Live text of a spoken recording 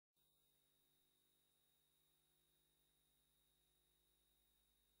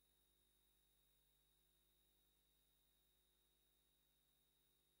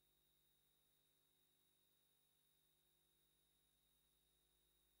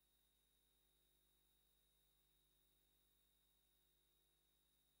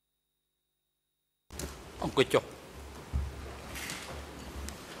អង្គុយចុះ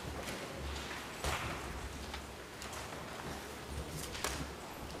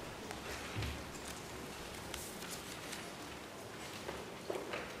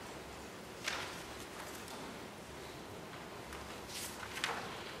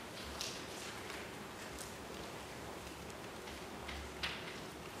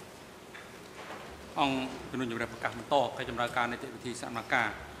អង្គជំនុំជម្រះប្រកាសបន្តកិច្ចដំណើរការនីតិវិធីសកម្មការ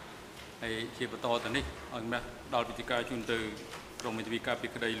ហើយជាបន្តទៅនេះឲ្យមកដល់វិធីការជូនទៅក្រមវិទ្យាការពី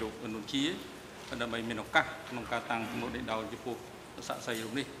ក្តីលោកអនុជាដើម្បីមានឱកាសក្នុងការតាំងមុខដេញដោលចំពោះសាក្សីរូ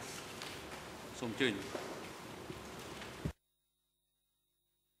បនេះសូមអញ្ជើញ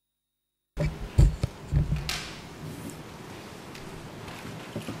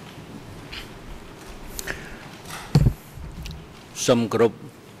សូមគ្រប់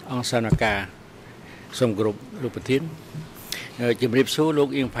អង្គសនាការសូមគ្រប់លោកប្រធានជំរាបសួរលោក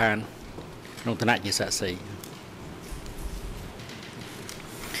អៀងផានក្នុងឋានៈជាសាក្សី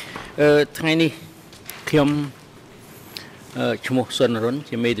ថ្ងៃនេះខ្ញុំឈ្មោះសុនរុន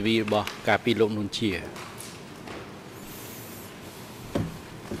ជាមេធាវីរបស់ការពីលោកនួនជា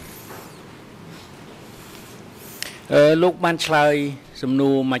លោកបានឆ្លើយសំណួ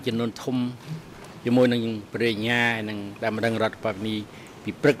រមួយចំនួនធំជាមួយនឹងប្រញ្ញានិងតាមដឹងរដ្ឋបាលនី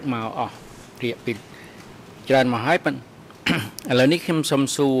ពីព្រឹកមកអស់រយៈពេលច្រើនមកហើយប៉ុន្តែឥឡូវនេះខ្ញុំសូម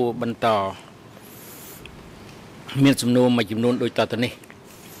សួរបន្តមានសំណួរមួយចំនួនដូចតទៅនេះ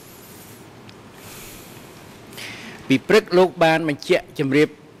ពីព្រឹកលោកបានបញ្ជាក់ជម្រាប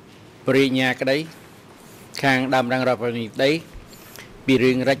បរិញ្ញាក្តីខាងដើមរងរដ្ឋបាលនីក្តីពី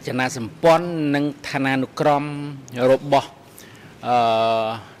រឿងរចនាសម្ព័ន្ធនិងឋានានុក្រមរបស់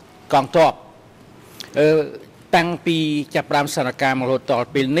កងទ័ពតាំងពីចាប់ផ្ដើមសកម្មការមករហូតដល់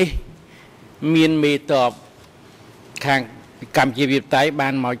ពេលនេះមានមេតបខាងកម្ពុជាវិទ្យាបា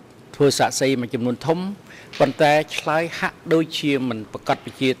នមកធ្វើសាក្សីមួយចំនួនធំប៉ុន្តែឆ្លើយហាក់ដូចជាមិនប្រកាស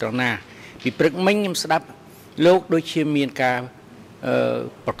វិជាត្រង់ណាពីព្រឹកមិញខ្ញុំស្ដាប់លោកដូចជាមានការ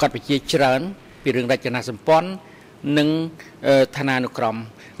ប្រកាសវិជាច្រើនពីរឿងរចនាសម្ព័ន្ធនិងឋានានុក្រម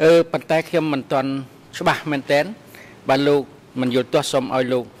ប៉ុន្តែខ្ញុំមិនទាន់ច្បាស់មែនទែនបើលោកមិនយល់ទាស់សូមឲ្យ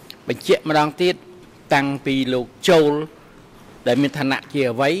លោកបញ្ជាក់ម្ដងទៀតតាំងពីលោកចូលដែលមានឋានៈជា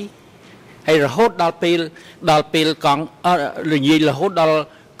អ្វីហើយរហូតដល់ពេលកងនិយាយរហូតដល់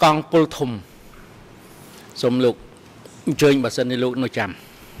កងពលធំសូមលោកអញ្ជើញបើសិនជាលោកនៅចាំ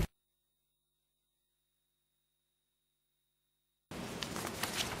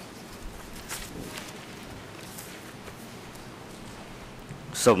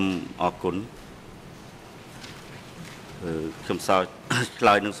សូមអរគុណខ្ញុំសើចឆ្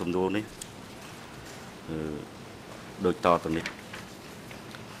លើយនឹងសំណួរនេះដូចតទៅនេះ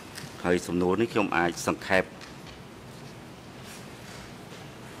ហើយសំណួរនេះខ្ញុំអាចសង្ខេប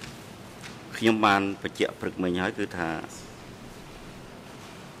ខ្ញុំបានបញ្ជាក់ព្រឹកមិញហើយគឺថា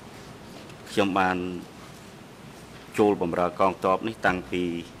ខ្ញុំបានចូលបម្រើកងទ័ពនេះតាំងពី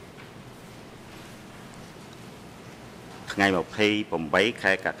ថ្ងៃ28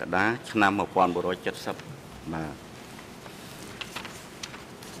ខែកក្កដាឆ្នាំ1970បាទ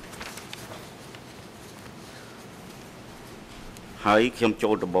ហើយខ្ញុំចូ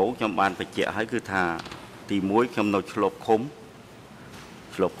លដំបូងខ្ញុំបានបញ្ជាក់ហើយគឺថាទី1ខ្ញុំនៅឆ្លប់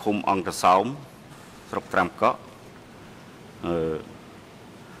ឃុំអង្គតសោមស្រុកត្រាំកក់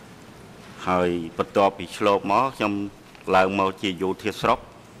ហើយបន្ទាប់ពីឆ្លប់មកខ្ញុំឡើងមកជាយោធាស្រុក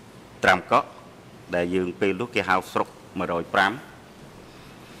ត្រាំកក់ដែលយើងពេលនោះគេហៅស្រុក105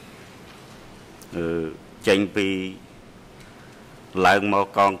ចេញពីឡើងមក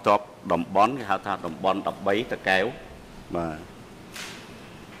កងទ័ពតំបន់គេហៅថាតំបន់13តកែវបាទ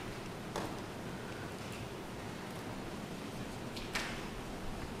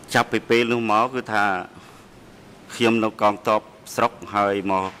ចាប់ពីពេលនោះមកគឺថាខ្ញុំនៅកងទ័ពស្រុកហើយ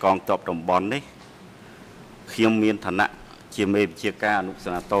មកកងទ័ពតំបន់នេះខ្ញុំមានឋានៈជាមេវិជាការអនុស្សា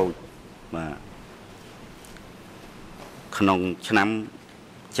វរីយ៍តូចបាទក្នុងឆ្នាំ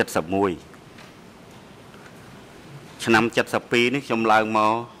71ឆ្នាំ72នេះខ្ញុំឡើងម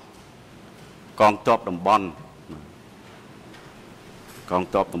កកងទ័ពតំបន់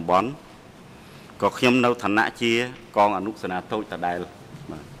ក៏ខ្ញុំនៅឋានៈជាកងអនុស្សាវរីយ៍តូចដដែល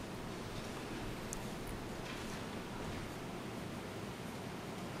បាទ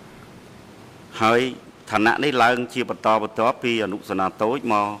ហើយឋានៈនេះឡើងជាបន្តពីអនុស្សាវរីយ៍តូច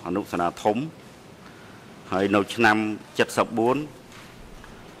មកអនុស្សាវរីយ៍ធំហើយនៅឆ្នាំ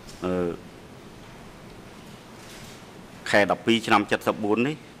74ខែ12ឆ្នាំ74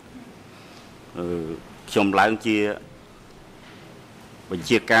នេះខ្ញុំឡើងជាបញ្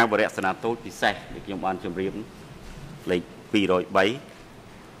ជាការបរិយាសេនាតូចពិសេសដែលខ្ញុំបានជម្រាបលេខ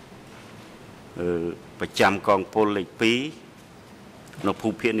203 ประจำกองพลเลขปีนภู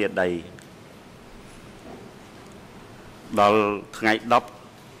เพียรเนี่ยใดดอลไงดับ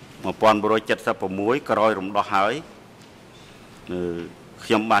มาปอนบริจัดสับปะมวยกระรอยรมดอหายข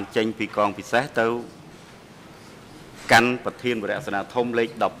ยมบานเจงปีกองปีแสเต้ากันประเทศบริษัทนาทมเลข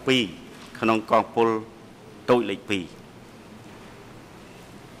ดับปีขนมกองพลตุยเลขปี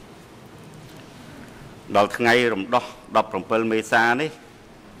ดอลไงรมดอดับรมเปิลเมษานี่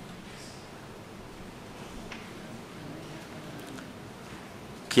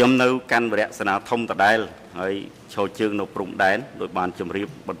ขยมนูกันบริษัทนาทมตะได้ให้โชว์ชื่อนูปรุงแดนโดยบานจำรีบ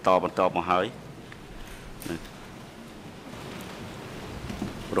บรรทมาหาย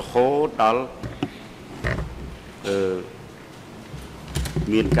โรโคดอล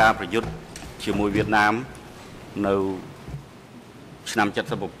มีการประยุทธ์เชื่อมวยเวียดนามในนำจัด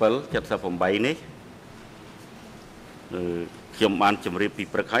สมบูรณ์จัดสมบูรณ์ใบนี้ขยมบานจำรีบปี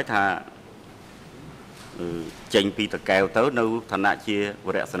ประคายธาเจงปีตะแก้วเต้าในฐานะเชียบ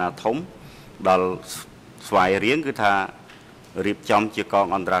ริษัทนาทมดอลสวายเรียงคือธารีบจอมเชียกอง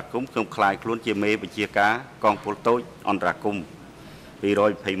อันตรากุมเครื่องคลายคล้วนเชียเมไปเชียกากองโปลโต้อันตรากุมปีร้อ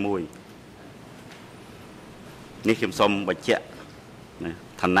ยไผ่มวยนี่เข้มสมบัจเจ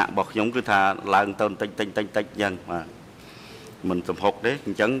ฐานะบอกยงคือธาลางต้นติงยังมามันสมหกเด้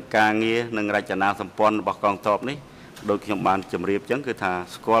จังกาเงี้ยหนึ่งรายจนาสัมปอนบอกกองตอบนี้โดยเข้มบานจำเรียบจังคือธา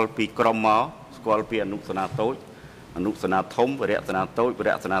สกอลปีกรมหมอสกอลปีอนุสนาโต้อนุสนาทมบริษัทนาโต้บ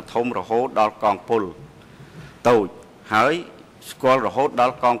ริษัทนาทมระโหดอลกองพลโต้หายสกอลระโหดอ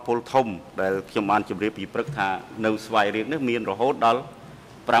ลกองพลทมแต่เข้มบานจำเรียบปีปรึกษาในสวายเรียนนี่มีระโหดอล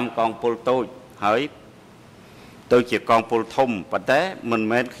ปรำกองพลโต้หายตัวเกี่ยวกองพลทมปัจจัยมันแ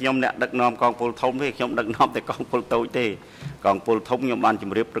ม้ขยมเนี่ยดักน้อมกองพลทมที่ขยมดักน้อมแต่กองพลโต้ที่กองพลทมยมบานจ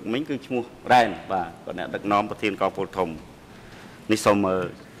ำเรียบปรึกมิ้งคือชั่วแรงบ่าก็เนี่ยดักน้อมประเทศกองพลทมนี่สม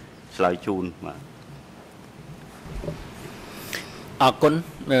สลายจูนมาคน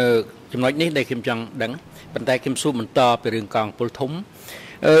จำนวนนี้ได้เข้มจังดังปัจจัยเข้มสู้มันต่อไปเรื่องกองพลทม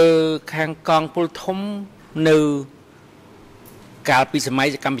ข้างกองพลทมในการปีสมัย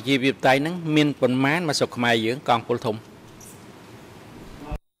กัมพูชีวิบไตนั้นมีผลม้านมาสกมาเยอะกองพลทม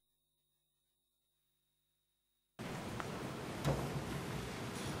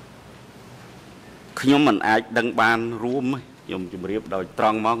ขยมมันอาจดังบานรู้ไหมยมจุเรียบโดยตรอ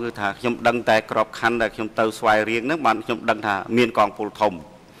งมองคือถ้าขยมดังแต่กรอบคันแต่ขยมเตาสวายเรียงนั้นมันขยมดังถ้ามีกองพลทม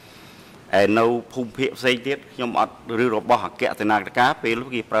ในภูมิเพียบเสียดขยมอัดหรือรบบ่อแกะสนาติกาเป็นลูก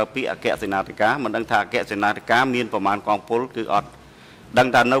กีประปีแกะสนาติกามันดังถ้าแกะสนาติกามีประมาณกองพลคืออัดดัง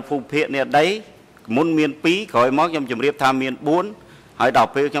แต่ในภูมิเพียเนี่ยได้มุนมีนปีขอยมองยมจุเรียบทำมีนบุญหอยดอก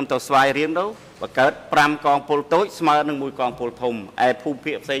เปลือกยมเตาสวายเรียงแล้วประเกิดปรำกองพลโต้สมาหนึ่งมวยกองพลทมภูมิเ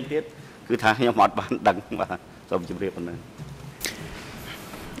พียบเสียดคือทางยมอัดบ้านดังมาสมจุเรียบมัน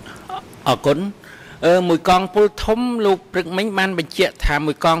คนมวยกองพลทมลูกปรึกมิ้งมันเป็นเจ้าถามม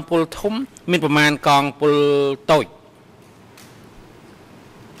วยกองพลทมมีประมาณกองพลโต้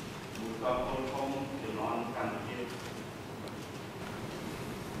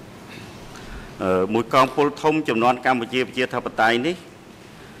มวยกองพลทมจำนวนกัมพูชีประเทศทัพไตนี้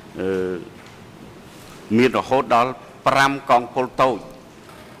มีระโหดดอลปรำกองพลโต้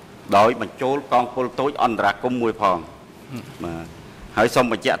โดยบรรจุกองพลโต้อันตรากรมมวยพองมาให้สม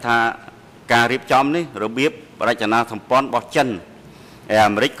บัติธาการรีบจอมนี่ระเบียบราชนาสัมปอนบอกจันอ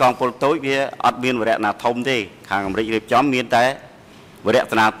เมริกกองพลโต้เวียอัดเมียนวรนาทมที่ทางอเมริกรีบจอมเมียนแต่วร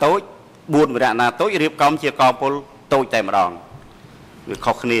นาโต้บุญวรนาโต้รีบกองเชียร์กองพลโต้แต่มาดองคือข้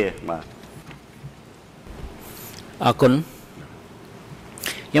อขณีมาคน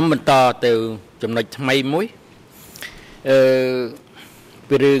ยังมันต่อtừจำนวนทำไมมุ้ยเ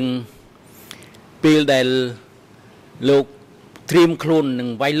ป็นเรื่องปีเดลลูกทรีมคลุนหนึ่ง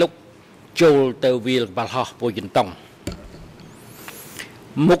ไว้ลุกโจลเตอร์วิลบาลฮอปูจินตอง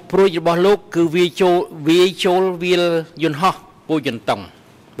มุกปรุยบอลลูกคือวีโจลวิลยุนฮอปูจินตอง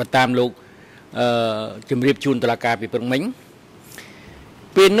มาตามลูกจุมรีบจูนตลาดปีเปิงมิง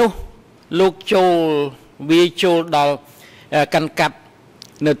เป็นนู้ลูกโจลวีโจลดอลกันกับ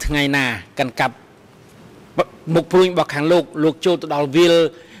เนื้อไงนากันกับมุกปรุยบอกขังลูกโจลดอลวิล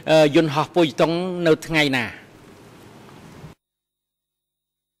ยุนฮอปูจินตองเนื้อไงนา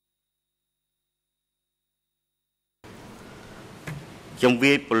จง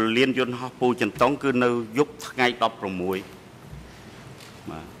วีเรียนยนต์ฮอปูจันต้องคือในยุคไงดอกประมวย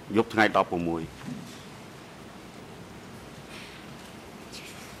ยุคไงดอกประมวย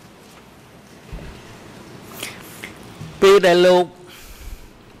ปีได้ลูก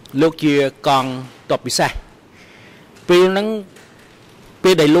เกี่ยกองตบปีศาจปีนั้นปี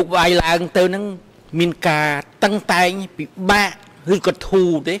ได้ลูกไวลางเตอนั้นมินกาตั้งใจปีบ้า ឬក៏ធូ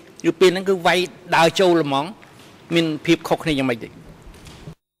ទេឬពេលហ្នឹងគឺវាយដើរចូលល្មងមានភាពខុសគ្នាយ៉ាងម៉េចទេ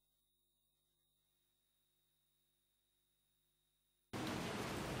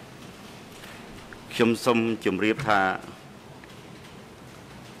ខ្ញុំសូមជម្រាបថា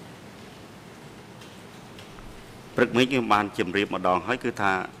ព្រឹកមិញខ្ញុំបានជម្រាបម្ដងហើយគឺ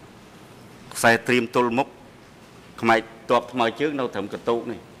ថាខ្សែត្រៀមទល់មុខខ្មៅតបថ្មើរជើងនៅត្រឹមកតោក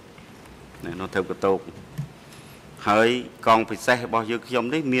នេះនៅត្រឹមកតោកហើយកងពិសេសរបស់យើងខ្ញុំ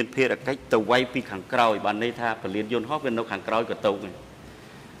នេះមានភារកិច្ចទៅវាយពីខាងក្រោយបានន័យថាពលានយន្តហោះវានៅខាងក្រោយកតោកនេះ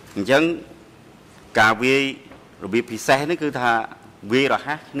អញ្ចឹងការវាយរបៀបពិសេសនេះគឺថាវាយរ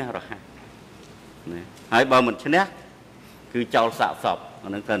ហ័សឈ្នះរហ័សហើយបើមិនឈ្នះគឺចោលសាកសពអា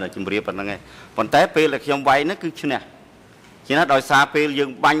នឹងទៅជំរាបប៉ុណ្្នឹងឯងប៉ុន្តែពេលដែលខ្ញុំវាយនេះគឺឈ្នះដោយសារពេលយើង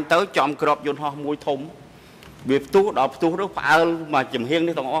បាញ់ទៅចំក្របយន្តហោះមួយធំវាផ្ទុះដល់ផ្ទុះនោះផ្អើលមកចំហៀង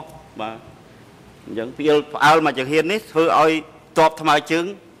នេះទាំងអស់បាទអញ្ចឹងផ្អើលមកចំហៀងនេះធ្វើឲ្យតបថ្មើរជើង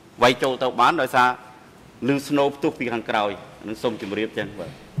វាយចូលទៅបានដោយសារលឺស្នូផ្ទុះពីខាងក្រោយនឹងសូមជម្រាបចឹងបា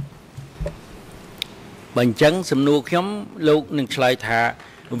ទបើអញ្ចឹងសំណួរខ្ញុំលោកនឹងឆ្លើយថា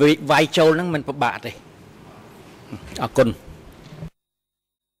វាយចូលហ្នឹងមិនពិបាកទេអរគុណ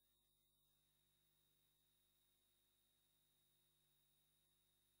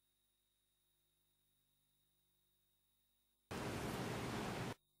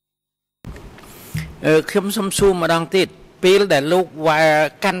ខ្ញុំសូមសួរម្ដងទៀតពេលដែលលោក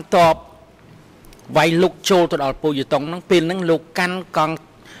កាន់តបវាយលុកចូលទៅដល់ពូយតុងហ្នឹងពេលហ្នឹងលោកកាន់កង់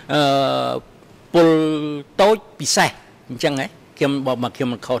ពុលតូចពិសេសអញ្ចឹងហ៎ខ្ញុំបើមកខ្ញុំ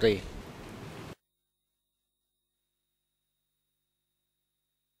មិនខុសទេ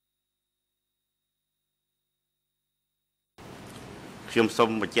ខ្ញុំសូម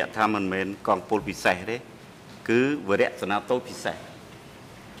បញ្ជាក់ថាមិនមែនកងពលពិសេសទេគឺវរៈសនាតូចពិសេស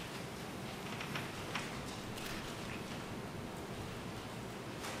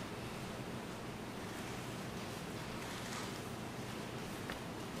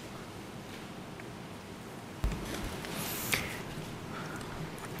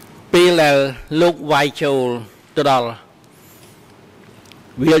ពេលដែលលោកវាយចូលទៅដល់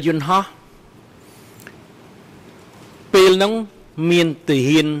វាលយន្តហោះពេលហ្នឹងមានទា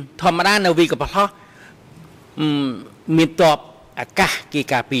ហានធម្មតានៅវាយកប៉ាល់ហោះមានតបអាកាសគេ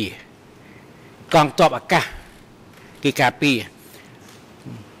ការពារកងតបអាកាសគេការពារ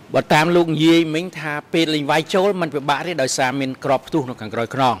បើតាមលោកនិយាយមិញថាពេលលេងវាយចូលมันពិបាកទេដោយសារមានក្របផ្ទុះនៅខាងក្រោយ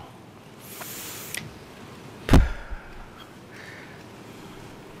ខ្នង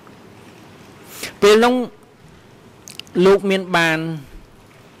ពេលនោះលោកមានបាន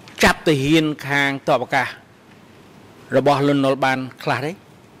ចាប់ទាហានខាងតបអាកាសរបស់លន់នល់បានខ្លះទេ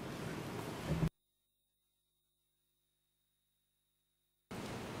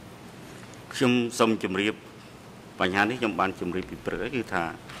ខ្ញុំសូមជម្រាបបញ្ហានេះខ្ញុំបានជម្រាបពីព្រឹកហើយគឺថា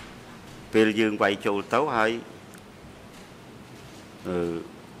ពេលយើងវាយចូលទៅហើយ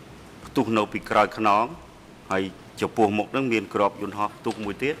ផ្ទុះនៅពីក្រោយខ្នងហើយចំពោះមុខនឹងមានក្របយន្តហោះផ្ទុះ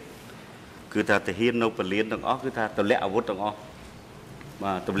មួយទៀតគឺថាទាហាននៅពលានទាំងអស់គឺថាទម្លាក់អាវុធទាំងអស់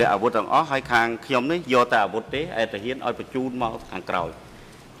បាទទម្លាក់អាវុធទាំងអស់ហើយខាងខ្ញុំនេះយកតែអាវុធទេឯទាហានឲ្យបញ្ជូនមកខាងក្រោយ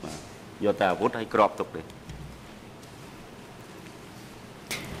បាទយកតែអាវុធឲ្យក្របទុកទេ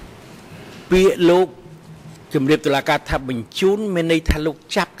ពាក្យលោកជំរាបតុលាការថាបញ្ជូនមានន័យថាលោក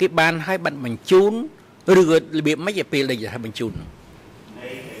ចាប់គេបានហើយបានបញ្ជូនឬក៏របៀបម៉េចពេលដែលថាបញ្ជូន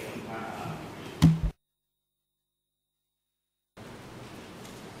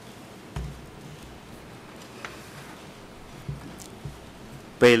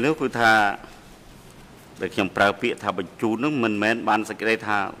ពេលនោះគឺថាដែលខ្ញុំប្រើពាក្យថាបញ្ជូននោះមិនមែនបានសេចក្តី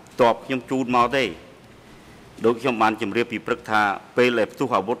ថាតបខ្ញុំជូនមកទេដូចខ្ញុំបានជម្រាបពីព្រឹកថាពេលដែលផ្ទុះ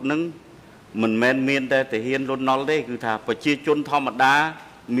អាវុធនឹងមិនមែនមានតែទាហានលន់ណុលទេគឺថាប្រជាជនធម្មតា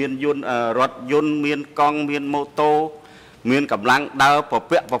មានយន្តរថយន្តមានកង់មានម៉ូតូមានកម្លាំងដើរប្រ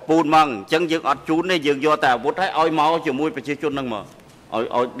ពាក់ប្រពូនមកអញ្ចឹងយើងអត់ជូនទេយើងយកតែអាវុធឲ្យមកជាមួយប្រជាជនហ្នឹងមកឲ្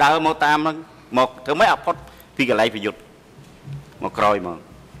យដើរមកតាមហ្នឹងមកធ្វើម៉េចអត់ផុតពីកន្លែងប្រយុទ្ធមកក្រោយមក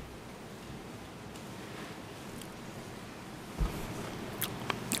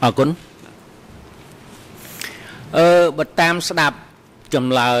អរគុណបើតាមស្ដាប់ច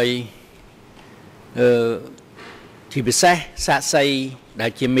ម្លើយជាពិសេសសាក្សីដែ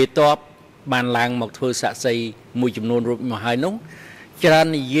លជាមេតបបានឡើងមកធ្វើសាក្សីមួយចំនួនរូបមកហើយនោះច្រើន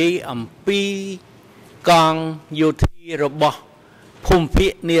និយាយអំពីកងយោធារបស់ភូមិភា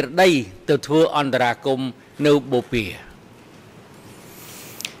គនិរដីទៅធ្វើអន្តរាគមន៍នៅបូព៌ា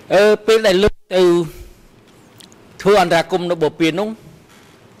ពេលដែលលោកទៅធ្វើអន្តរាគមន៍នៅបូព៌ានោះ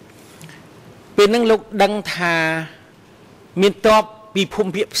ពេលហ្នឹងលោកដឹងថាមានតបពីភូ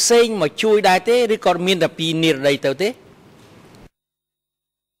មិភាគផ្សេងមកជួយដែរទេឬក៏មានតែពីនិរដីទៅទេ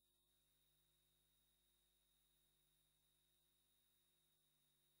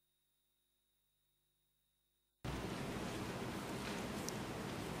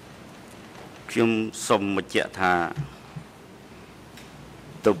ខ្ញុំសូមបញ្ជាក់ថា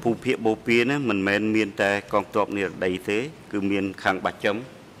ទៅភូមិភាគបូព៌ាណាមិនមែនមានតែកងទ័ពនិរដីទេគឺមានខាងបាច់ចំ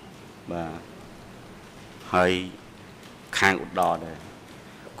បាទហើយខាងឧត្តរដែរ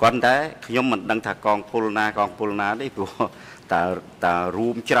គាត់តែខ្ញុំមិនដឹងថាកងពលណាទេព្រោះតារួ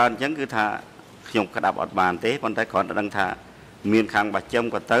មច្រើនអញ្ចឹងគឺថាខ្ញុំក្តាប់អត់បានទេប៉ុន្តែគ្រាន់តែដឹងថាមានខាងបាច់ចំ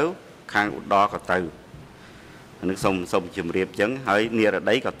ក៏ទៅខាងឧត្តរក៏ទៅនឹងសូមជម្រាបអញ្ចឹងហើយនិរ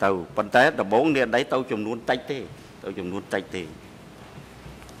ដីក៏ទៅប៉ុន្តែដំបូងនិរដីទៅចំនួនតិចទេ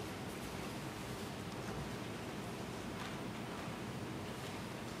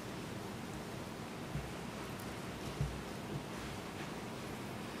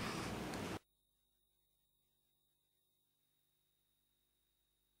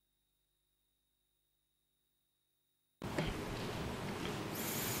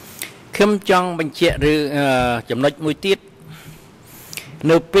ខ្ញុំចង់បញ្ជាក់ឬចំណុចមួយទៀត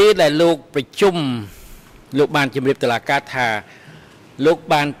នៅពេលដែលលោកប្រជុំលោកបានជម្រាបតុលាការថាលោក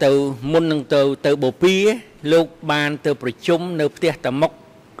បានទៅមុននឹងទៅបូព៌ាលោកបានទៅប្រជុំនៅផ្ទះតាមុក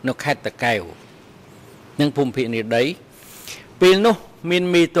នៅខេត្តតាកែវនឹងភូមិភាគនិរដីពេលនោះមាន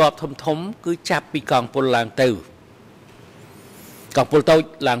មេទ័ពធំគឺចាប់ពីកងពលឡើងទៅកងពលតូច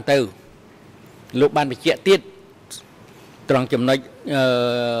ឡើងទៅលោកបានបញ្ជាក់ទៀតត្រង់ចំណុច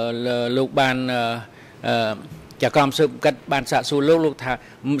លោកបានចាក្រមស៊ើបកាត់បានសាកសួរលោកថា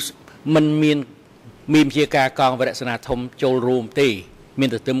มันមានជាការកងវរៈសេនាធំចូលរួមទេមាន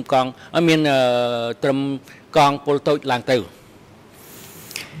តែត្រឹមកងមានត្រឹមកងពលតូចឡើងទៅ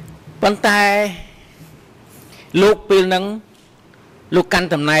ប៉ុន្តែលោកពេលហ្នឹងលោកកាន់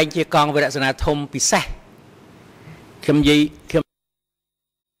តំណែងជាកងវរៈសេនាធំពិសេសខ្ញុំនិយាយ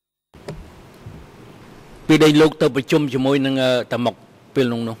ពីដែលលោកទៅប្រជុំជាមួយនឹងតាមុកពេល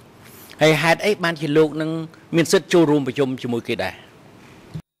នោះហើយហេតុអីបានជាលោកនឹងមានសិទ្ធិចូលរួមប្រជុំជាមួយគេដែរ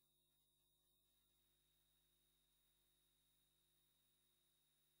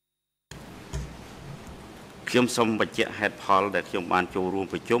ខ្ញុំសូមបញ្ជាក់ហេតុផលដែលខ្ញុំបានចូលរួម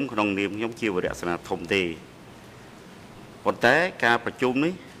ប្រជុំក្នុងនាមខ្ញុំជាវរៈសេនាធំទេប៉ុន្តែការប្រជុំ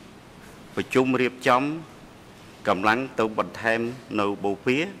នេះប្រជុំរៀបចំកម្លាំងទៅបន្ថែមនៅបូ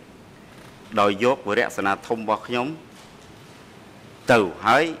ព៌ាដោយយកវរៈសេនាធំរបស់ខ្ញុំទៅ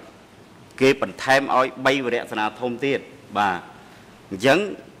ហើយគេបន្ថែមឲ្យ3វរៈសេនាធំទៀតបាទអញ្ចឹង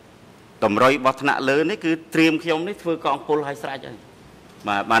តម្រុយរបស់ថ្នាក់លើនេះគឺត្រៀមខ្ញុំនេះធ្វើកងពលឲ្យស្រេចហើយ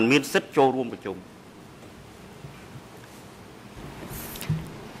បាទបានមានសិទ្ធិចូលរួមប្រជុំ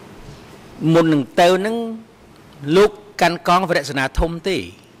មុននឹងទៅនឹងលោកកាន់កងវរៈសេនាធំទេ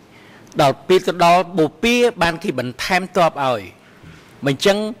ដល់ពេលទៅដល់បូព៌ាបានគេបន្ថែមទ័ពឲ្យមិនអញ្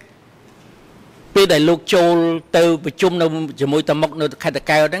ចឹងពេលដែលលោកចូលទៅប្រជុំនៅជាមួយតាមុកនៅខេត្តតា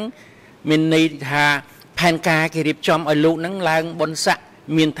កែវហ្នឹងមានន័យថាផែនការគេរៀបចំឲ្យលោកហ្នឹងឡើងបុណ្យស័ក្តិ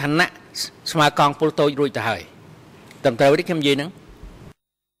មានឋានៈស្មើកងពលតូចរួចទៅហើយតាមត្រូវទេខ្ញុំនិយាយហ្នឹង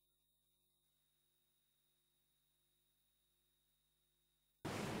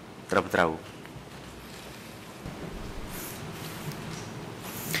ត្រូវ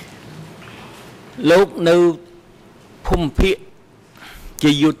លោកនៅភូមិភាគ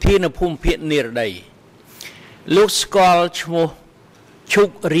ជាយោធានៅភូមិភាគនិរដីលោកស្គាល់ឈ្មោះឈុក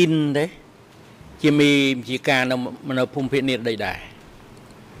រិនទេជាមេជាការនៅភូមិភាគនិរដីដែរ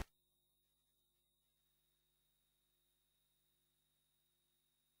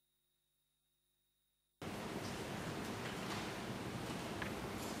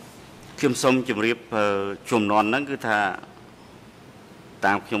ខ្ញុំសូមជម្រាបជំនាន់ហ្នឹងគឺថា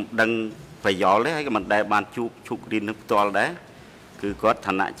តាមខ្ញុំដឹងប្រយោលទេហើយក៏មិនដែលបានជួបឈុករិននឹងផ្ទាល់ដែរគឺគាត់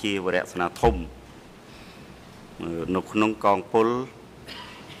ឋានៈជាវរៈសេនាធំនៅក្នុងកងពល230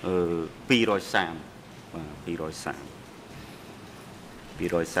បាទ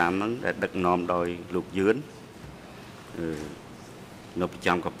230ហ្នឹងដែលដឹកនាំដោយលោកយឿននៅប្រ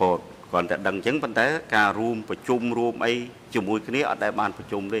ចាំកពតគាត់តែដឹងអញ្ចឹងប៉ុន្តែការរួមប្រជុំរួមអីជាមួយគ្នាអត់ដែលបានប្រ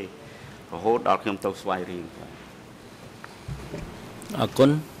ជុំទេរហូតដល់ខ្ញុំទៅស្វែងរៀងអរគុ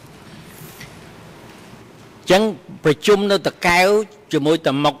ណចឹងប្រជុំនៅតកែវជាមួយ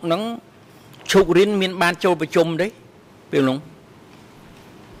តាមុកហ្នឹងឈុករិនមានបានចូលប្រជុំទេពេលនោះ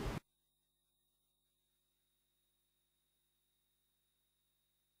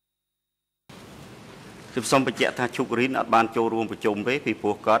ខ្ញុំសូមបញ្ជាក់ថាឈុករិនអត់បានចូលរួមប្រជុំទេពីព្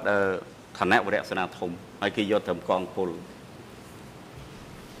រោះគាត់ឋានៈវរៈសេនាធំហើយគេយកត្រឹមកងពល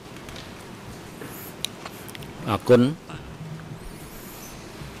អរគុណ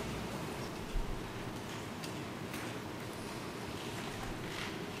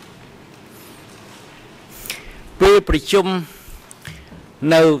ពេលប្រជុំ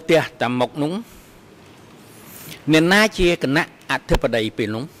នៅផ្ទះតាមុកនោះអ្នកណាជាគណៈអធិបតីពេល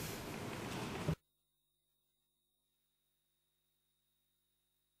នោះ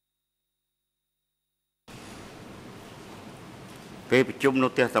ประชุมโน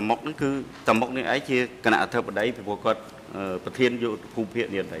เตียสมกนั่นคือสมกนี่ไอ้ที่คณะเทอประเดี๋ยวพวกก็ประเทศอยู่ภูมิเพียร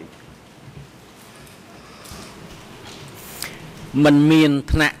เนี่ยได มันมี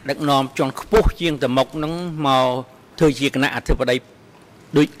ธนะดักนอมจนขบุเชียงแต่หมกนั้นมาเธอเชียงคณะเธอไปได้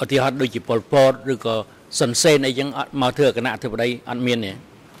ด้วยอธิฮอดด้วยจิปอลพอดหรือก็สันเซนไอ้ยังมาเธอคณะเธอไปได้อันเมียนเนี่ย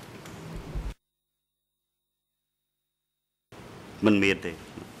มันเมียนเลย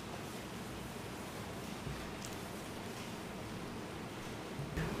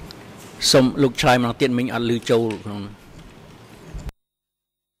สมลูกชายมันเตียนมิงอันลือโจ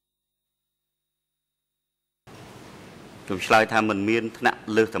ผมឆ្លើយថាមិនមានថ្នាក់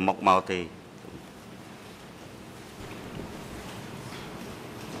លើសតែមកមកទេ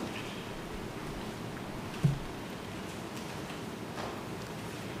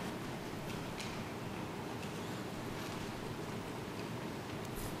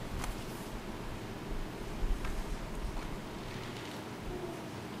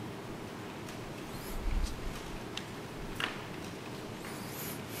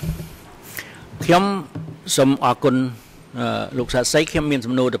ខ្ញុំសូមអរគុណលោកសាស្ត្រីខ្ញុំមាន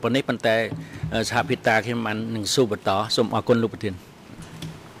សំណួរទៅប៉ុណ្ណេះប៉ុន្តែសហភិតាខ្ញុំបាននឹងសួរបន្តសូមអរគុណលោកប្រធាន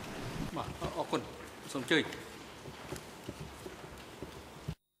បាទអរគុណសូមអញ្ជើញ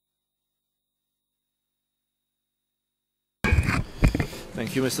Thank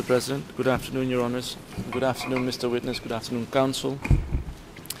you, Mr. President. Good afternoon, Your Honours. Good afternoon, Mr. Witness. Good afternoon, Council.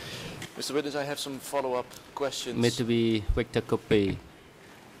 Mr. Witness, I have some follow-up questions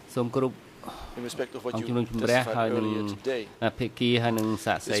in respect of what you testified earlier today.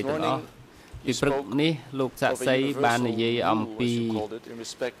 This morning, you spoke of a universal rule, as you called it, in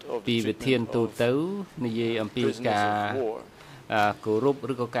respect of the treatment of prisoners of war.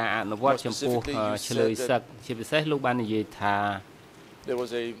 More specifically, you said that there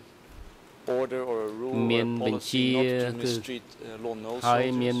was a order or a rule or a policy not to mistreat lone nol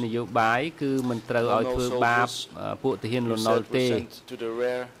soldiers. You said were sent to the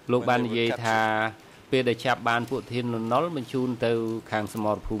rear when they were captured.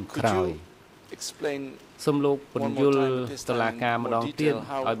 Could you explain one more time, this time in more detail,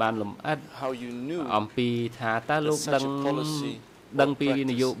 how you knew that such a policy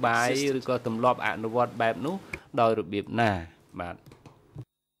or practice existed?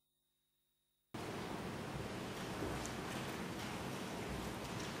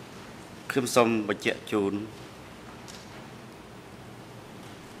 ខ្ញុំសូមបញ្ជាក់ជូន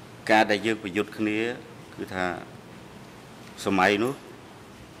ការដែលយើងប្រយុទ្ធគ្នាគឺថាសម័យនោះ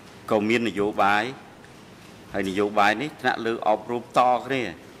ក៏មាននយោបាយហើយនយោបាយនេះថ្នាក់លើអប់រំតគ្នា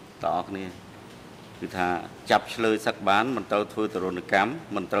គឺថាចាប់ឆ្លើយសឹកបានមិនត្រូវធ្វើទរណកម្ម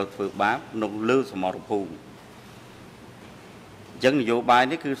មិនត្រូវធ្វើបាបនៅលើសមរភូមិអញ្ចឹងនយោបាយ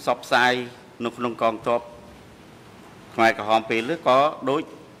នេះគឺផ្សព្វផ្សាយនៅក្នុងកងទ័ពខ្មែរក្រហមពេលនេះក៏ដូច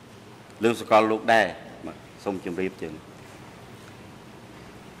រឿងសកលលោកដែរសូមជម្រាបជូន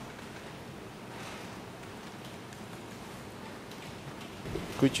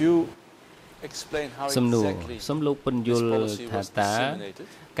Could you explain how exactly this policy was disseminated?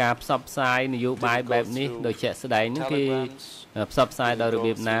 ការផ្សព្វផ្សាយនយោបាយបែបនេះដោយជាក់ស្ដែងនេះគេផ្សព្វផ្សាយដោយរ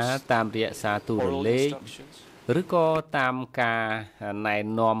បៀបណាតាមរយៈសារទូរលេខឬក៏តាមការណែ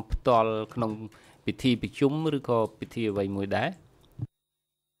នាំផ្ទាល់ក្នុងពិធីប្រជុំឬក៏ពិធីអ្វីមួយដែរ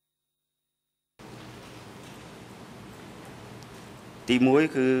ទីមួយ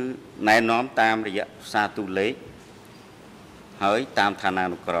គឺណែនាំតាមរយៈសារទូរលេខហើយតាមឋានា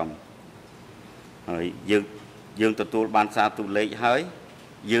នុក្រមហើយយើងទទួលបានសារទូរលេខហើយ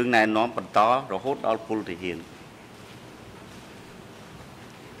យើងណែនាំបន្តរហូតដល់ពលទាហាន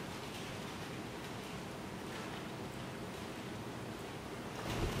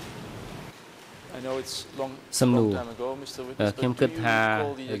សំណួរខ្ញុំគិតថា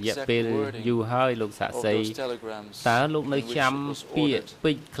រយៈពេលយូរហើយលោកសាក់សីតើលោកនៅចាំពាក្យ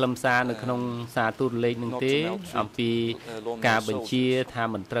ពេចន៍ខ្លឹមសារនៅក្នុងសារទូរលេខនឹងទេអំពីការបញ្ជាថា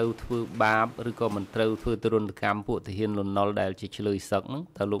មិនត្រូវធ្វើបាបឬក៏មិនត្រូវធ្វើទរណកម្មពួកទាហានលន់នល់ដែលជាឆ្លើយសឹកហ្នឹង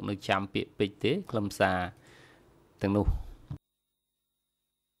តើលោកនៅចាំពាក្យពេចន៍ទេខ្លឹមសារទាំងនោះ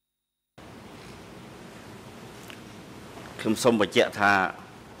ខ្ញុំសូមបញ្ជាក់ថា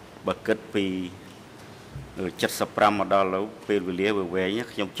បើគិតពី75មកដល់ឥឡូវពេលវេលាវែង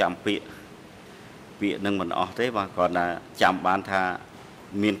ខ្ញុំចាំពាក្យនឹងមិនអស់ទេបាទគ្រាន់តែចាំបានថា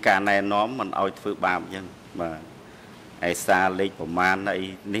មានការណែនាំមិនឲ្យធ្វើបាបអញ្ចឹងបាទឯសារលេខប្រមាណអី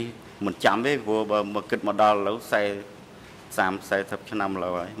នេះមិនចាំទេព្រោះបើមកគិតមកដល់ឥឡូវ30-40ឆ្នាំឥឡូ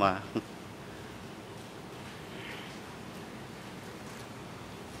វហើយបាទ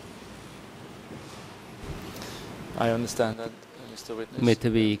I understand that, Mr. មេ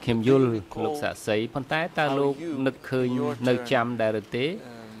ធាវីខ្ញុំយល់លោកសាក់សីប៉ុន្តែតើលោកនឹកឃើញនៅចាំដែរឬទេ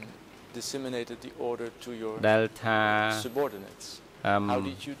disseminated the order to your ដែលថា subordinates. How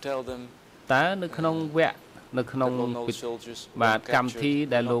did you tell them តើនៅក្នុងវគ្គនៅក្នុងបាទកម្មវិធី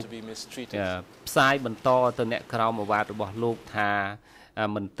ដែលលោកផ្សាយបន្តទៅអ្នកក្រមអាវ៉ាតរបស់លោកថា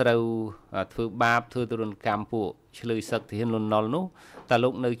មិនត្រូវធ្វើបាបធ្វើទរណកម្មពួកឆ្លើយសឹកទាហានលន់នល់នោះតើលោ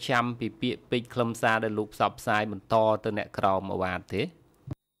កនៅចាំពីពាក្យពេចន៍ខ្លឹមសារដែលលោកផ្សព្វផ្សាយបន្តទៅអ្នកក្រមអាវ៉ាតទេ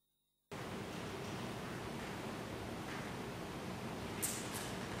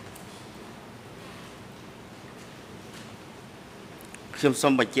ខ្ញុំសូ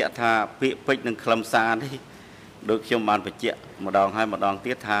មបញ្ជាក់ថាពាក្យពេចន៍និងខ្លឹមសារនេះដូចខ្ញុំបានបញ្ជាក់ម្ដងហើយម្ដង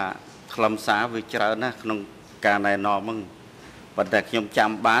ទៀតថាខ្លឹមសារវាច្រើនណាស់ក្នុងការណែនាំហ្នឹងប៉ុន្តែខ្ញុំចាំ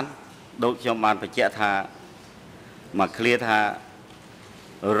បានដូចខ្ញុំបានបញ្ជាក់ថាមកឃ្លាថា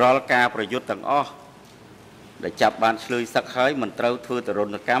រាល់ការប្រយុទ្ធទាំងអស់ដែលចាប់បានឆ្លើយសឹកហើយមិនត្រូវធ្វើទរណ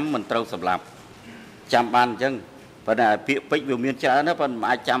កម្មមិនត្រូវសម្លាប់ចាំបានអញ្ចឹងប៉ុន្តែពាក្យពេចន៍វាមានច្រើនណាស់ប៉ុន្តែមិន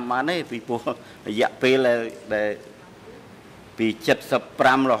អាចចាំបានទេពីព្រោះរយៈពេលដែលពី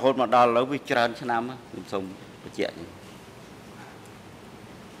75រហូតមកដល់ឥឡូវវាច្រើនឆ្នាំខ្ញុំសូមបញ្ជាក់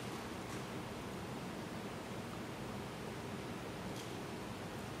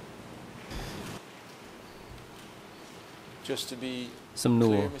just to be សំ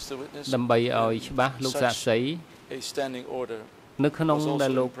ណួរដើម្បីឲ្យច្បាស់លោកសាក់សី a standing order នៅក្នុងដែ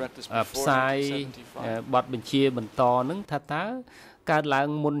លលោកផ្សាយបទបញ្ជាបន្តនឹងថាតើកើតឡើង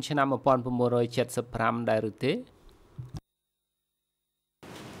មុនឆ្នាំ1975ដែរឬទេ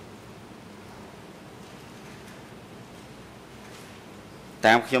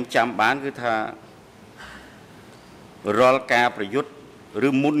តាមខ្ញុំចាំបានគឺថារាល់ការប្រយុទ្ធឬ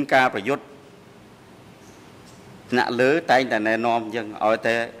មុនការប្រយុទ្ធថ្នាក់លើតែងតែណែនាំអញ្ចឹងឲ្យ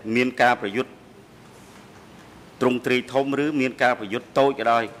តែមានការប្រយុទ្ធទ្រង់ទ្រីធំឬមានការប្រយុទ្ធតូចក៏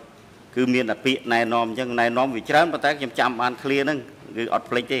ដោយគឺមានតែពាក្យណែនាំអញ្ចឹងណែនាំវាច្រើនប៉ុន្តែខ្ញុំចាំបានឃ្លាហ្នឹងគឺអត់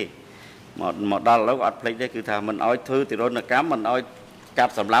ភ្លេចទេមកដល់ឥឡូវអត់ភ្លេចទេគឺថាមិនឲ្យធ្វើទរណកម្មមិនឲ្យកា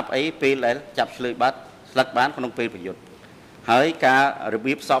ប់សម្លាប់អីពេលដែលចាប់ឆ្លើយបាត់ស្លឹកបានក្នុងពេលប្រយុទ្ធហើយការរ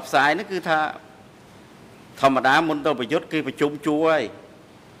បៀបផ្សព្វផ្សាយនេះគឺថាធម្មតាមុនទៅប្រយុទ្ធគេប្រជុំជួរហើយ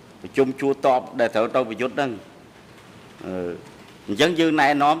ប្រជុំជួរតបដែលត្រូវទៅប្រយុទ្ធហ្នឹងអញ្ចឹងយើងណែ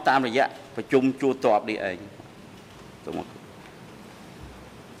នាំតាមរយៈប្រជុំជួរតបនេះឯងទៅមក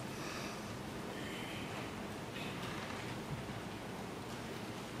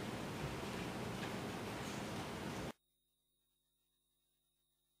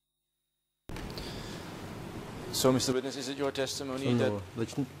So Mr. Witness is it your testimony that ដូ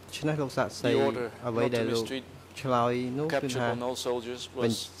ច្នេះលោកសាក់សីអ្វីដែលលោកឆ្លើយនោះគឺថាប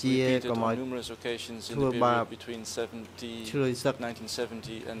ញ្ជាកុំឲ្យ ធ្វើបាប between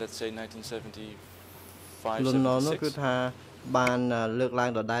 1970 and let's say 1975 លន់នល់នោះគឺថាបានលើកឡើង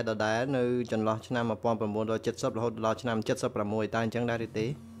ដដែលនៅចន្លោះឆ្នាំ1970រហូតដល់ឆ្នាំ76តើអញ្ចឹងដែរឬទេ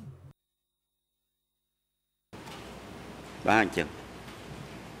បាទអញ្ចឹង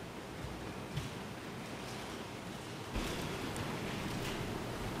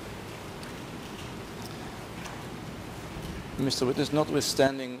Mr. Witness,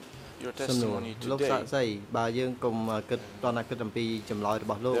 notwithstanding your testimony លោក today, សាក់សីបើយើងកុំគិតតណាគិតអំពីចម្លើយរ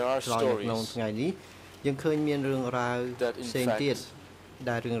បស់លោកឆ្លើយនៅក្នុងថ្ងៃនេះយើងឃើញមានរឿងរ៉ាវផ្សេងទៀត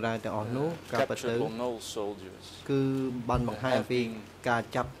ដែលរឿងរ៉ាវទាំងអស់នោះការពិតទៅគឺបានបង្ហាញអំពីការ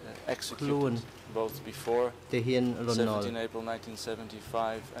ចាប់ខ្លួន both before ទាហានលន់នល់ 17 April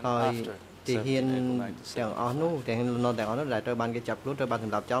 1975 and ហើយ after ទាហានទាំងអស់នោះទាហានលន់នល់ទាំងអស់នោះដែលត្រូវបានគេចាប់ខ្លួនត្រូវបានស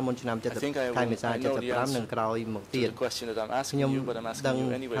ម្លាប់ចោលមុនឆ្នាំ70ខែមេសា75និងក្រោយមកទៀតខ្ញុំដឹង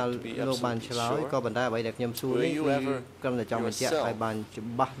ថាលោកបានឆ្លើយក៏ប៉ុន្តែអ្វីដែលខ្ញុំសួរនេះគឺគ្រាន់តែចង់បញ្ជាក់ឲ្យបានច្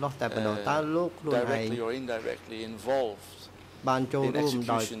បាស់លាស់តែប៉ុណ្ណោះតើលោកខ្លួនឯងបានចូលរួម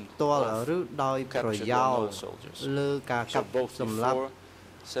ដោយផ្ទាល់ឬដោយប្រយោលលើការកាប់សម្លាប់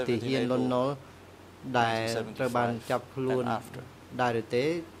ទាហានលន់នល់ដែលត្រូវបានចាប់ខ្លួនដែរឬទេ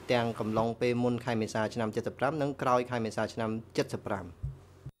ទាំងកំឡុងពេលមុនខែមេសាឆ្នាំ75និងក្រោយខែមេសាឆ្នាំ75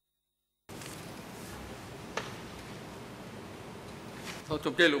សូមជ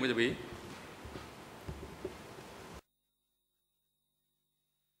ម្រាបលោកមេធាវី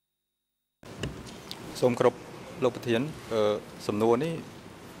សូមគោរពលោកប្រធានសំណួរនេះ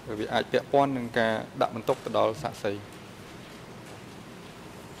វាអាចពាក់ព័ន្ធនឹងការដាក់បន្ទុកទៅដល់សាក្សី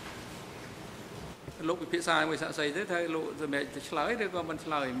លោកពិភាក្សាមួយសាក់សីទេថាលោកសម្រាប់ឆ្លើយឬក៏មិន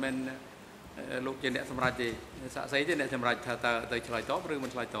ឆ្លើយមិនលោកជាអ្នកសម្រេចទេសាក់សីទេអ្នកសម្រេចថាតើទៅឆ្លើយតបឬមិន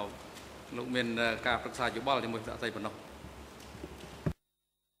ឆ្លើយតបលោកមានការប្រឹក្សាយោបល់ជាមួយសាក់សីប៉ុណ្ណោះ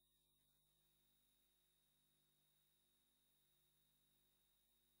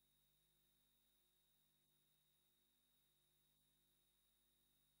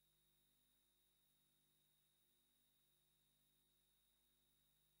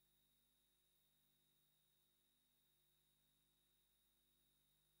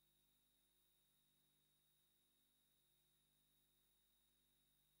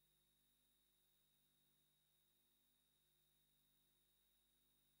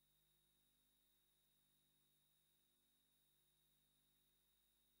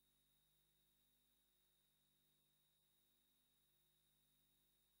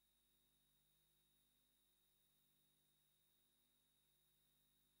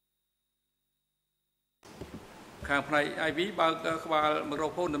ខាងផ្នែក IV បើកក្បាលមីក្រូ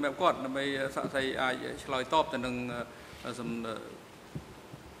ហ្វូនសម្រាប់គាត់ដើម្បីសាក់សីអាចឆ្លើយតបទៅនឹង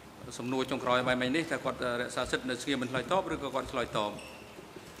សំណួរចុងក្រោយបែបនេះថាគាត់រក្សាសិទ្ធិនៅស្ងៀមមិនឆ្លើយតបឬក៏គាត់ឆ្លើយតប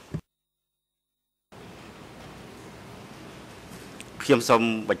ខ្ញុំសូម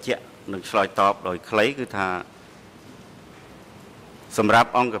បញ្ជាក់នឹងឆ្លើយតបដោយខ្លីគឺថាសម្រាប់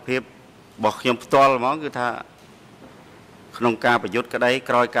អង្គភាពរបស់ខ្ញុំផ្ទាល់ហ្មងគឺថាក្នុងការប្រយុទ្ធក្តី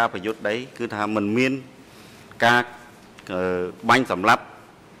ក្រោយការប្រយុទ្ធដីគឺថាมันមានការបាញ់សម្លាប់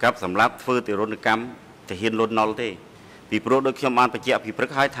កាប់សម្លាប់ធ្វើទារុណកម្មទាហានលន់ណុលទេពីព្រោះដូចខ្ញុំបានបញ្ជាក់ពីព្រឹក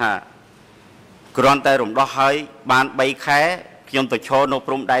ហើយថាគ្រាន់តែរំដោះហើយបាន3ខែខ្ញុំទៅឈរនៅ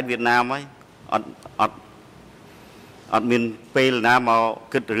ព្រំដែនវៀតណាមហើយអត់មានពេលណាមក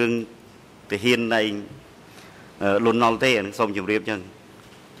គិតរឿងទាហាននៃលន់ណុលទេនឹងសូមជម្រាបចឹង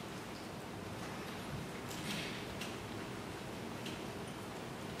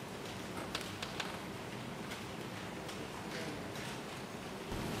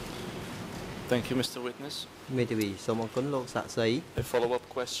Thank you, Mr. Witness. មេធាវីសូមអរគុណលោកសាក់សី A follow-up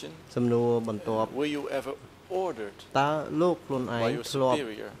question. សំណួរបន្ទាប់ Were you ever ordered តើលោកខ្លួនឯង by your ធ្លាប់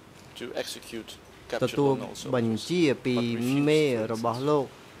superior to execute ទ captured ទូល Lon Nol បញ្ soldiers? ជាពីមេរបស់លោក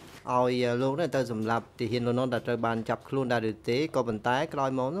ឲ្យលោកនេះទៅសម្រាប់ទាហានលន់ណុលដែលត្រូវបានចាប់ខ្លួនដែរឬទេក៏ប៉ុន្តែក្រោយ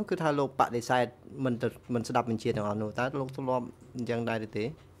មកនោះគឺថាលោកបដិសេធមិនស្ដាប់បញ្ជាទាំងអស់នោះតើលោកធ្លាប់អញ្ចឹងដែរឬទេ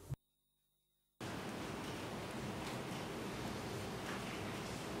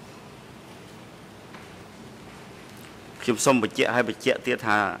ខ្ញុំសូមបញ្ជាក់ឲ្យបញ្ជាក់ទៀត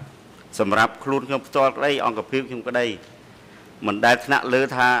ថាសម្រាប់ខ្លួនខ្ញុំផ្ទាល់ក្តីអង្គភាពខ្ញុំក្តីមិនដែលថ្នាក់លើ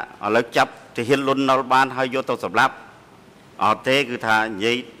ថាឥឡូវចាប់ទាហានលន់ណុលបានហើយយកទៅសម្លាប់អត់ទេគឺថា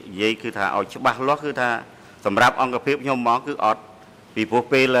និយាយគឺថាឲ្យច្បាស់លាស់គឺថាសម្រាប់អង្គភាពខ្ញុំហ្មងគឺអត់ពីព្រោះ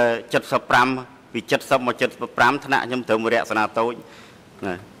ពេល75ពី70មក75ថ្នាក់ខ្ញុំត្រូវរក្សាតូច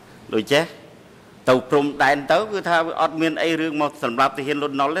ណាដូចចេះទៅព្រំដែនទៅគឺថាវាអត់មានអីរឿងមកសម្រាប់ទាហានល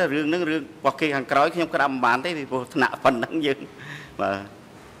ន់ណុលទេរឿងហ្នឹងរឿងរបស់គេខាងក្រោយខ្ញុំក្តាប់មិនបានទេពីព្រោះថ្នាក់ប៉ុណ្ណឹងយើងបាទ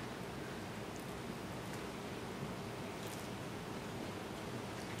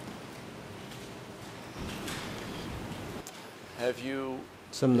Have you,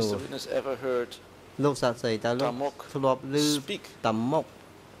 សំណួរ Mr. Witness, ever heard លោកសាក់សីតើលោកធ្លាប់ឮតាមុក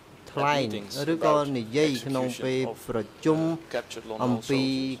ថ្លែងឬក៏និយាយក្នុងពេលប្រជុំ captured Lon អំ Nol ពី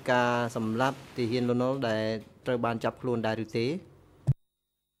soldiers? ការសម្លាប់ទាហានលន់ណុលដែលត្រូវបានចាប់ខ្លួនដែរឬទេ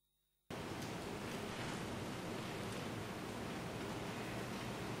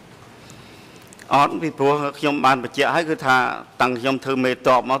អត់ពីព្រោះខ្ញុំបានបញ្ជាក់ឲ្យគឺថាតាំងខ្ញុំធ្វើមេត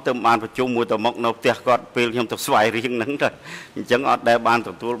បមកទៅបានប្រជុំមួយទៅមកនៅផ្ទះគាត់ពេលខ្ញុំទៅស្វែងរៀងហ្នឹងទៅអញ្ចឹងអត់ដែលបានទ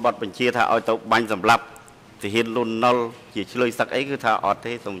ទួលប័ណ្ណបញ្ជាថាឲ្យទៅបាញ់សម្លាប់ទាហានលន់ណុលជាឆ្លើយសឹកអីគឺថាអត់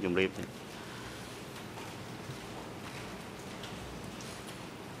ទេសូមជម្រាបទេ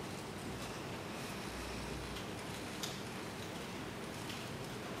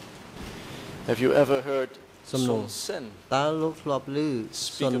Have you ever heard សំណួរ Son Sen តើលោកធ្លាប់ឮ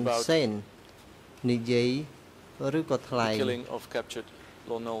សុនសេននិយាយឬក៏ថ្លែង killing of captured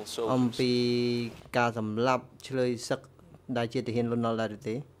Lon Nol អំ soldiers? ពីការសម្លាប់ឆ្លើយសឹកដែលជាទាហានលន់ណុលដែរឬ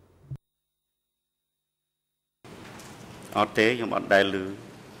ទេ អត់ទេខ្ញុំអត់ដែលឮ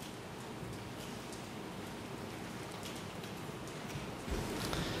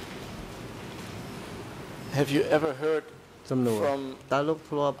Have you ever heard សំណួរ from តើលោក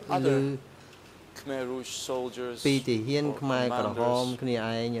ធ្លាប់ឮ other Khmer Rouge soldiers ពីទាហាន or ខ្មែរក្រហម commanders គ្នា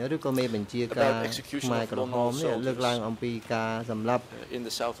ឯងឬក៏មេបញ្ជាការខ្មែរក្រហមនេះលើកឡើងអំពីការសម្លាប់ in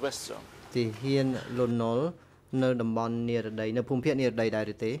the southwest zone? ទាហានលន់ណុលនៅតំបន់និរដីនៅភូមិភាគនិរដីដែរ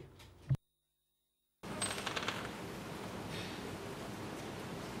ឬទេ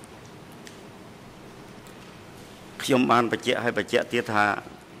ខ្ញុំបានបញ្ជាក់ឲ្យបញ្ជាក់ទៀតថា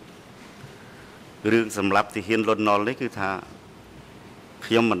រឿងសម្រាប់ទាហានលន់ណុលនេះគឺថា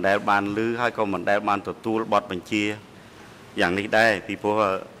ខ្ញុំមិនដែលបានឮហើយក៏មិនដែលបានទទួលបទបញ្ជាយ៉ាងនេះដែរពីព្រោះ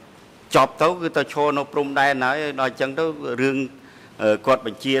ចប់ទៅគឺទៅឈរនៅព្រំដែនហើយដល់អញ្ចឹងទៅរឿងគាត់ប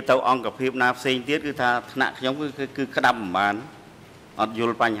ញ្ជាទៅអង្គភាពណាផ្សេងទៀតគឺថាថ្នាក់ខ្ញុំគឺក្តាប់មិនបានអត់យ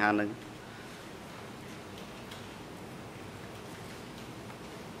ល់បញ្ហាហ្នឹង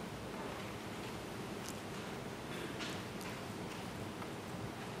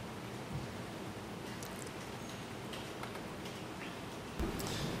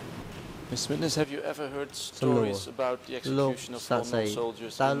Ms. Witness, have you ever heard stories about the លោក execution of សាក់ Lon សី Nol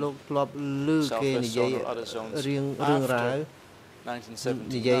soldiers តើ in លោកធ្លាប់ឮគេនិយាយ Southwest zone or other zones រឿងរ៉ាវ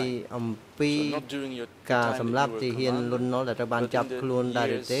និយាយ 1979? អំពី So not during your ការ time សម្ that លាប់ you ទា were ហានលន់ commander, ណុលដែលត្រូវបាន but in ចាប់ the ខ្លួនដែរឬ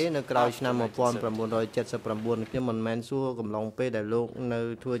years ទេនៅក្រោយឆ្នាំ after 1979ខ្ញុំមិនមែនសួរកំឡុងពេលដែលលោកនៅ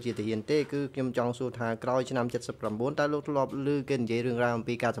ធ្វើជាទាហានទេគឺខ្ញុំចង់សួរថាក្រោយឆ្នាំ79តើលោកធ្លាប់ឮគេនិយាយរឿងរ៉ាវអំ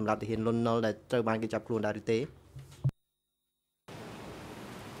ពីការសម្លាប់ទាហានលន់ណុលដែលត្រូវបានគេចាប់ខ្លួនដែរឬទេ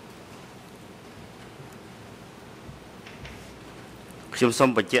ខ្ញុំសូម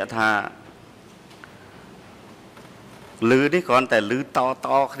បញ្ជាក់ថាលឺនេះគ្រាន់តែលឺត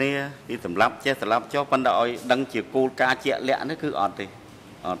គ្នានេះសម្រាប់ចេះសម្រាប់ចុះប៉ុន្តែឲ្យដឹងជាគោលការណ៍ជាក់លាក់នេះគឺអត់ទេ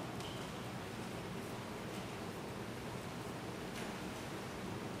អត់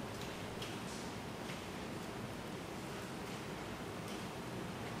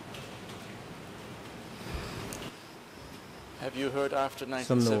Have you heard after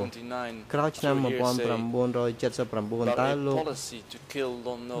 1979 ក្រោយឆ្នាំ 1979 តើលោក policy to kill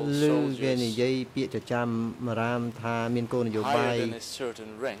lone nol ឮគេ soldiers និយាយពាក្យចចាមរាមថាមានគោលនយោបាយ higher than a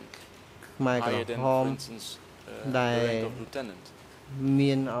certain rank ខ្មែរក្រ higher than ហម for instance ដែល the rank of lieutenant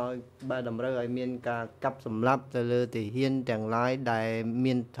មានឲ្យបែរតម្រូវឲ្យមានការកាប់សម្លាប់ទៅលើទាហានទាំងឡាយដែល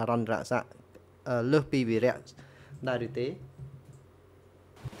មានឋានន្តរស័ក្តិលើសពីវីរៈដែរឬទេ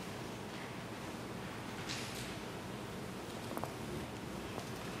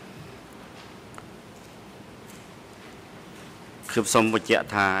ខ្ញុំសូមបញ្ជាក់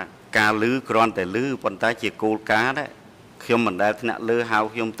ថាការលឺគ្រាន់តែលឺប៉ុន្តែជាគោលការណ៍ដែរខ្ញុំមិនដែលថ្នាក់លើហៅ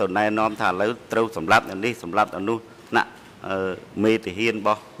ខ្ញុំទៅណែនាំថាឥឡូវត្រូវសម្លាប់អានេះសម្លាប់អានោះថ្នាក់មេទាហានរប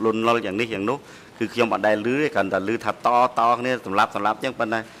ស់លន់លុលយ៉ាងនេះយ៉ាងនោះគឺខ្ញុំអត់ដែលលឺទេគ្រាន់តែលឺថាតគ្នាសម្លាប់ចឹងប៉ុ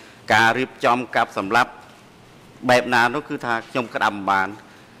ន្តែការរៀបចំកាប់សម្លាប់បែបណានោះគឺថាខ្ញុំក្តាប់មិនបាន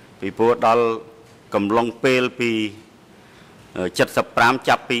ពីព្រោះដល់កំឡុងពេលពី 75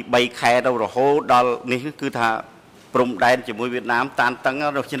 ចាប់ពី 3 ខែទៅរហូតដល់នេះគឺថាព្រំដែនជាមួយវៀតណាមតានតឹង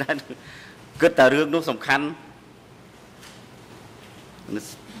ដូច្នេះគិតតែរឿងនោះសំខាន់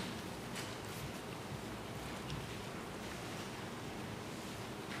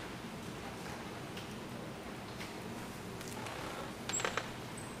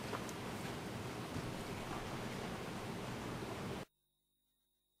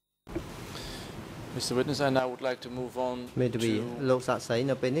Mr. Witness, I now would like to move on មេធាវី to លោកសាក់សី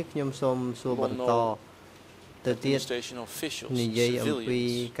នៅពេលនេះខ្ញុំសូមសួរបន្ត ទៅទៀត administration officials, និយាយអំពី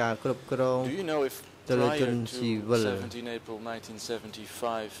civilians. ការគ្រប់គ្រង Do you know if ទៅលើ prior ជន to ស៊ីវិល 17 April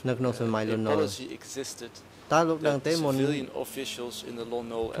 1975 នៅក្នុងសម័យ a លន់នល់ policy existed តើលោកដឹង that ទេមុន civilian officials in the Lone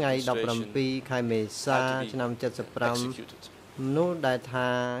Nol ថ្ងៃ administration 17 ខែមេសា ឆ្នាំ 75 executed? នោះដែលថា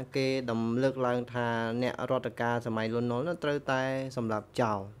គេដំលើកឡើងថាអ្នករដ្ឋការសម័យលន់នល់ត្រូវតែសម្រាប់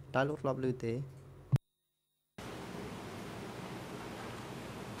ចោលតើលោកធ្លាប់ឮទេ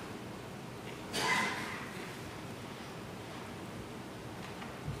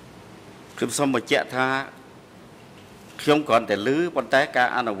ខ្ញុំសូមបញ្ជាក់ថាខ្ញុំគ្រាន់តែលឺប៉ុន្តែការ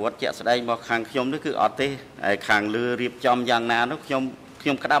អនុវត្តជាក់ស្ដែងមកខាងខ្ញុំនេះគឺអត់ទេហើយខាងលឺរៀបចំយ៉ាងណានោះខ្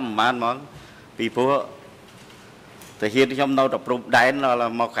ញុំក្តាប់មិនបានហ្មងពីព្រោះតែហ៊ានខ្ញុំនៅតែព្រំដែន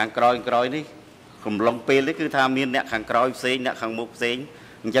មកខាងក្រោយនេះកំឡុងពេលនេះគឺថាមានអ្នកខាងក្រោយផ្សេងអ្នកខាងមុខផ្សេង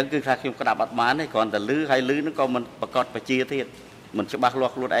អញ្ចឹងគឺថាខ្ញុំក្តាប់អត់បានទេគ្រាន់តែលឺហើយលឺនោះក៏មិនប្រកបបជាទៀតមិនច្បាស់លា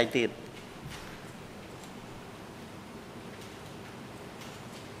ស់ខ្លួនឯងទៀត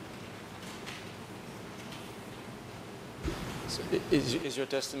Is your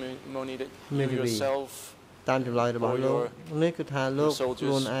testimony that you Maybe. yourself តាមចម្លើយរបស់លោកនេះគឺថាលោកខ្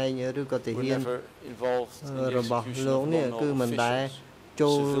លួនឯងឬក៏ទា were ហាន never involved in the របស់ execution លោក of នេះ Lone គឺ Nol មិនដែល officials? ចូ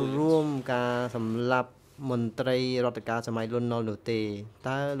ល civilians. រួមការសម្លាប់មន្ត្រីរដ្ឋការសម័យលន់នល់នោះទេ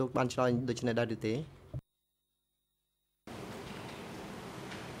តើលោកបានឆ្លើយដូច្នេះដែរឬទេ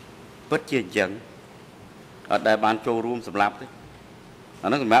ពិតជាអញ្ចឹងអត់ដែលបានចូលរួមសម្រាប់ទេអា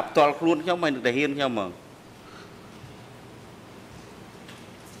នោះសម្រាប់ផ្ទាល់ខ្លួនខ្ញុំមិនតែហ៊ានខ្ញុំហ្មង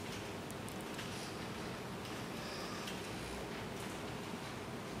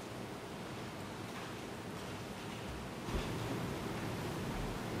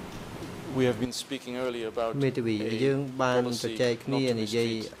We have been speaking earlier about មេធាវី a យើងបាន policy ជជែកគ្នា not to និយាយ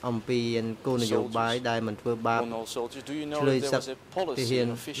mistreat អំពីគោលនយោបាយដែលមិនធ្វើបាប Lone Nol soldiers. Do you know Chlui if there sắc was a policy, hiền an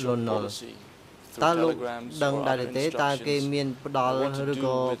official Lone Nol. policy តើ through លោក telegrams ដឹង or ដែរ other ទេតើគេ instructions មានផ្ដល់ what to ឬ do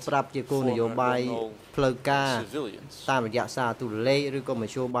ក៏ with ប្រាប់ជាគោលនយោបាយ former Lone Nol ផ្លូវការ civilians? តាមរយៈសារទូរលេខឬក៏ម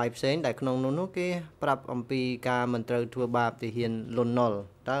ធ្យោបាយផ្សេងដែលក្នុងនោះគេប្រាប់អំពីការមិនត្រូវធ្វើបាបទាហានលន់នល់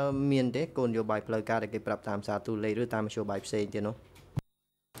តើមានទេគោលនយោបាយផ្លូវការដែលគេប្រាប់តាមសារទូរលេខឬតាមមធ្យោបាយផ្សេងទៀតនោះ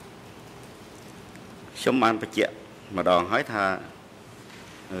ខ្ញុំបានបញ្ជាក់ម្ដងហើយថា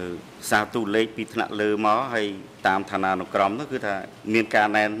សារទូលេខពីថ្នាក់លើមកហើយតាមឋានានុក្រមនោះគឺថាមានការ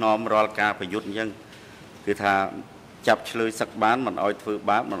ណែនាំរាល់ការប្រយុទ្ធអញ្ចឹងគឺថាចាប់ឆ្លើយសឹកបានមិនអោយធ្វើ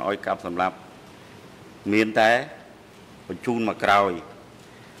បាបមិនអោយកាប់សម្លាប់មានតែបញ្ជូនមកក្រោយ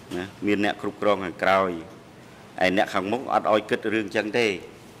ណាមានអ្នកគ្រប់គ្រងខាងក្រោយហើយអ្នកខាងមុខអត់អោយគិតរឿងអញ្ចឹងទេ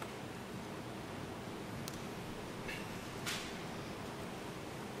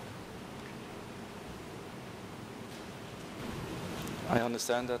I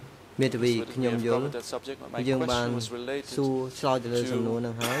understand that មេធាវីខ្ញុំយល់យើងបានសួរឆ្លើយទៅលើសំណួរ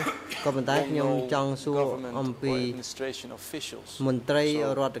នឹងហើយក៏ប៉ុន្តែខ្ញុំចង់សួរអំពីមន្ត្រី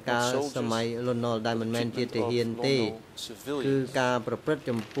រដ្ឋការសម័យលន់នល់ដែលមិនមែនជាទាហានទេគឺការប្រព្រឹត្ត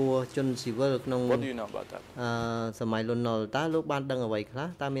ចំពោះជនស៊ីវិលក្នុងសម័យលន់នល់តើលោកបានដឹងអ្វីខ្លះ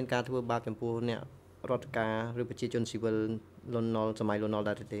តើមានការធ្វើបាបចំពោះអ្នករដ្ឋការឬប្រជាជនស៊ីវិលលន់នល់សម័យលន់នល់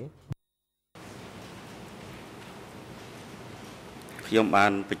ដែរទេខ្ញុំបា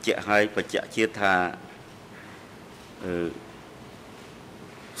នបញ្ជាក់ឲ្យបញ្ជាក់ជាតិថា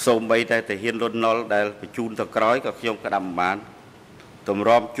សូម្បីតែទាហានលន់នល់ដែលបញ្ជូនទៅក្រោយក៏ខ្ញុំក្តាប់មិនបានតម្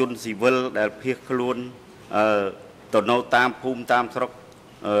រាំជនស៊ីវិលដែលភៀសខ្លួនទៅនៅតាមភូមិតាមស្រុក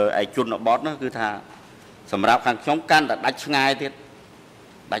ឯជនបទនោះគឺថាសម្រាប់ខាងខ្ញុំកាន់តែដាច់ឆ្ងាយទៀត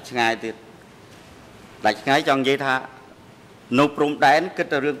ដាច់ឆ្ងាយចង់និយាយថានៅព្រំដែនគិត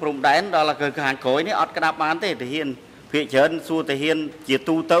តែរឿងព្រំដែនដល់គឺខាងក្រោយនេះអត់ក្តាប់បានទេទាហានភាគច្រើនសួរទាហានជា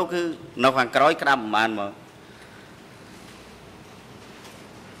ទូទៅគឺនៅខាងក្រោយក្តាប់មិនបានមក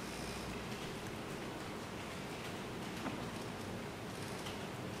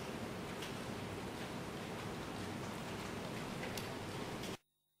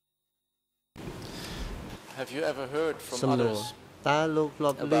Have you ever heard from សំណួរ others តើលោកធ្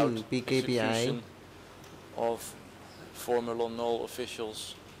លាប់ឮពីគេពីឯង of former Lon Nol officials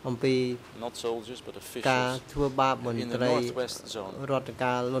អំពី not soldiers but ការ officials ធ្វើបាបមន្ត្រី រដ្ឋ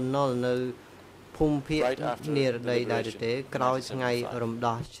ការលន់នល់នៅភូមិភាគនិរដីដែរទេក្រោយថ្ងៃរំ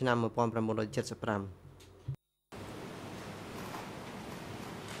ដោះឆ្នាំ 1975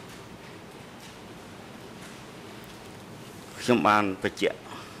 ខ្ញុំបានបញ្ជាក់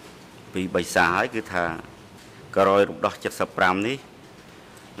ពីបិសាហើយគឺថាក្រោយរំដោះ75នេះ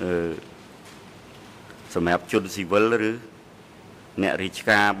សម្រាប់ជនស៊ីវិលឬអ្នករាជ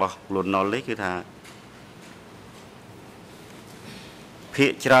ការរបស់លន់នល់នេះគឺថាភា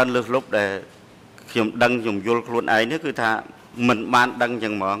គច្រើនលើសលប់ដែលខ្ញុំដឹងខ្ញុំយល់ខ្លួនឯងនេះគឺថាមិនបានដឹងចឹ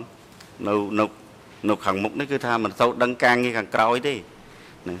ងហ្មងនៅខាងមុខនេះគឺថាមិនសូវដឹងការងារខាងក្រោយទេ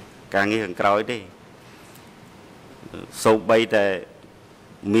ណាការងារខាងក្រោយទេសូម្បីតែ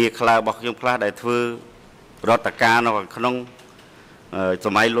មីខ្លះរបស់ខ្ញុំខ្លះដែលធ្វើរដ្ឋការនៅខាងក្នុងស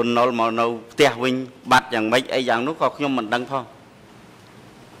ម័យលន់នល់មកនៅផ្ទះវិញបាត់យ៉ាងម៉េចអីយ៉ាងនោះក៏ខ្ញុំមិនដឹងផង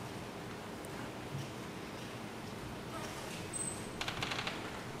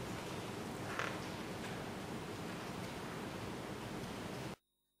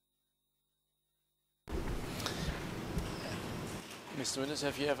Mr. Witness,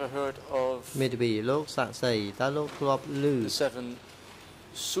 have you ever heard of មេធាវីលោកសាក់សីតើលោកធ្លាប់ឮ the 7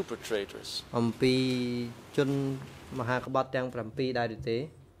 super traders អំពីជនមហាក្បត់ទាំង7ដែរទេ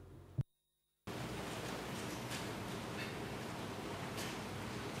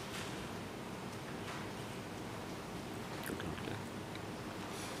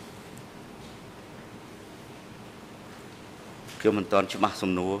ខ្ញុំមិនទាន់ច្បាស់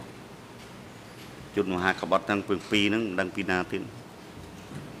សំណួរជនមហាក្បត់ទាំង7ហ្នឹងមិនដឹងពីណាទៀត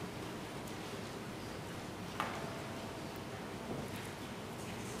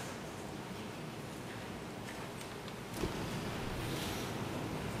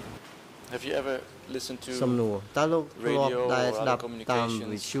Have you ever listened to សំណួរតើលោកធ្លាប់ដែលស្ដាប់តាម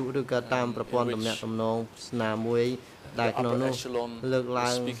វិទ្យុឬក៏តាមប្រព័ន្ធទំនាក់ទំនងស្នាមួយដែលក្នុងនោះលើកឡើ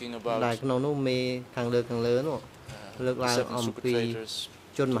ងដែលក្នុងនោះមេខាងលើនោះលើកឡើងអំពី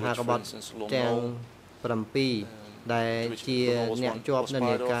ជនមហាក្បត់ទាំង7ដែលជាអ្នកជាប់និន្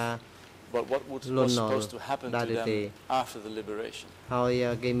នាការ but what was supposed to happen to them after the liberation ហើយ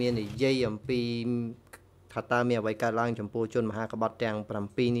គេមាននិយាយអំពីថាតើមានអ្វីកើតឡើងចំពោះជនមហាក្បត់ទាំង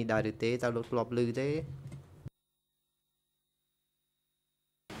7នេះដែរឬទេតើលោកធ្លាប់ឮទេ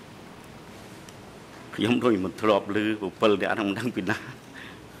ខ្ញុំដូចមិនធ្លាប់ឮ7អ្នកហ្នឹងមិនដឹងពីណា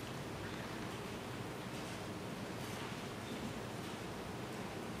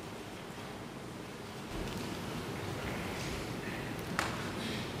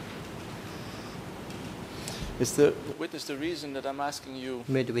Witness, the reason that I'm asking you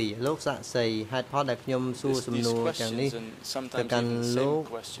មេធាវីលោកសាក់សីហេតុផលដែលខ្ញុំសួរសំណួរទាំងនេះទៅកាន់លោក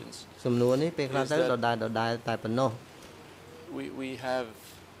សំណួរនេះពេលខ្លះទៅដដែលតែប៉ុណ្ណោះ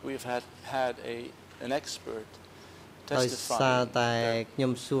we've had an expert ដោយសារតែខ្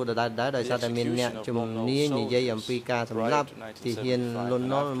ញុំសួរដដែលដោយសារតែមានអ្នកជំនាញនិយាយអំពីការសម្លាប់ទាហានលន់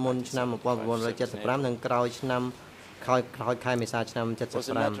នល់មុនឆ្នាំ 1975 និងក្រោយឆ្នាំក្រោយខែមេសាឆ្នាំ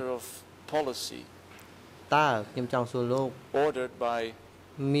 75 policy តើខ្ញុំចង់សួរលោក ordered by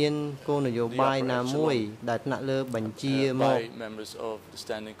មានគោលនយោបាយណាមួយដែលថ្នាក់លើបញ្ជាមក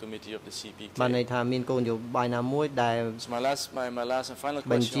បានន័យថាមានគោលនយោបាយណាមួយដែល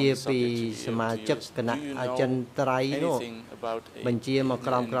បញ្ជាពីសមាជិកគណៈអចិន្ត្រៃយ៍នោះបញ្ជាមក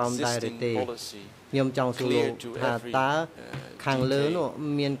ក្រោមដែរឬទេខ្ញុំចង់សួរលោកថាតើខាងលើនោះ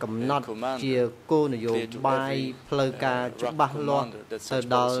មានកំណត់ជាគោលនយោបាយផ្លូវការច្បាស់លាស់ទៅ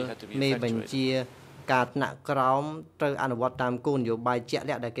ដល់មេបញ្ជាការថ្នាក់ក្រោមត្រូវអនុវត្តតាមគោលនយោបាយជាក់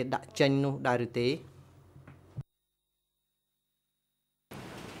លាក់ដែលគេដាក់ចេញនោះដែរឬទេ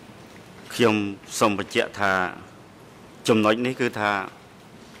ខ្ញុំសូមបញ្ជាក់ថាចំណុចនេះគឺថា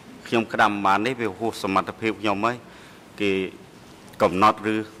ខ្ញុំក្តាំបាននេះវាហួសសមត្ថភាពខ្ញុំហើយគេកំណត់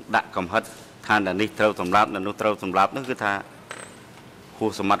ឬដាក់កំហិតថានេះត្រូវសម្រាប់នោះត្រូវសម្រាប់នោះគឺថាហួ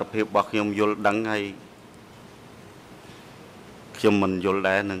សសមត្ថភាពរបស់ខ្ញុំយល់ដឹងហើយខ្ញុំមិនយល់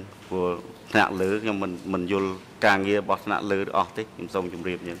ដែរនឹងព្រោះថ្នាក់លើខ្ញុំមិនយល់ការងាររបស់ថ្នាក់លើអស់ទេខ្ញុំសូមជម្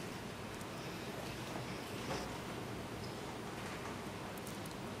រាបយើង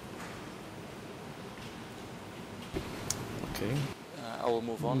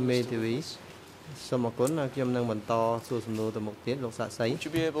មេធាវីសូមអរគុណខ្ញុំនឹងបន្តសួរសំណួរទៅមុខទៀតលោកសាក់សី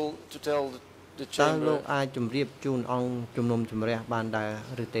តើលោកអាចជម្រាបជូនអង្គជំនុំជម្រះបានដែរ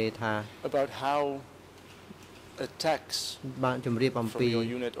ឬទេថាបានជម្រាបអំពី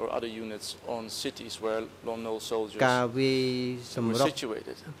ការវាយសម្រុក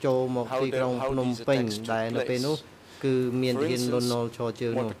ចូលមកទីក្រុងភ្នំពេញដែលនៅពេលនោះគឺមានធានលន់នល់ឈរជើ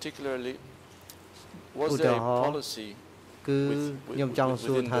ងនោះឧទាហរណ៍គឺខ្ញុំចង់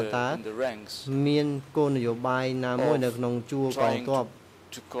សួរថាតើមានគោលនយោបាយណាមួយនៅក្នុងជួរកងទ័ព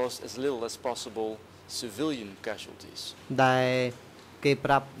ដែលគេ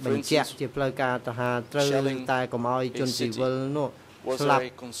ប្រាប់បញ្ជាក់ជាផ្លូវការទៅថាត្រូវតែកុំឲ្យជនស៊ីវិលនោះស្លាប់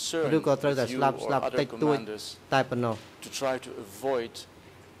ឬក៏ត្រូវតែស្លាប់តិចតួចតែប៉ុណ្ណោះ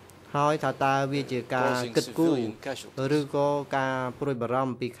ហើយថាតើវាជាការគិតគូរឬក៏ការព្រួយបារ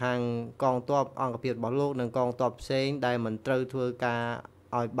ម្ភពីខាងកងទ័ពអង្គភាពរបស់លោកនិងកងទ័ពផ្សេងដែលមិនត្រូវធ្វើការ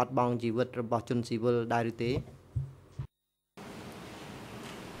ឲ្យបាត់បង់ជីវិតរបស់ជនស៊ីវិលដែរឬទេ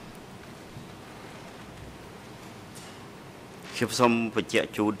ខ្ញុំសូមបញ្ជាក់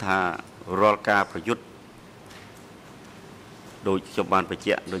ជូនថារាល់ការប្រយុទ្ធដូចខ្ញុំបានបញ្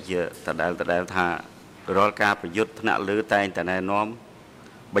ជាក់ដូចជាតដែលថារាល់ការប្រយុទ្ធថ្នាក់លើតែងតែណែនាំ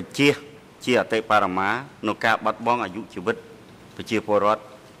បញ្ជាជាអតិបរមាក្នុងការបាត់បង់អាយុជីវិតប្រជាពលរដ្ឋ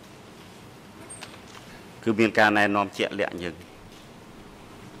គឺមានការណែនាំជាក់លាក់យ៉ាង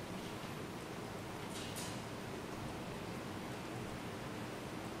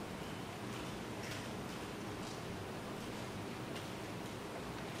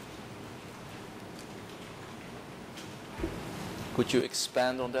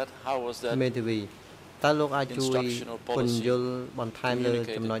មេធាវីតើលោកអាចជួយពន្យល់បន្ថែមលើ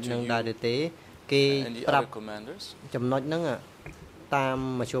ចំណុចនឹងដែរឬទេគេប្រាប់ចំណុចហ្នឹងតាម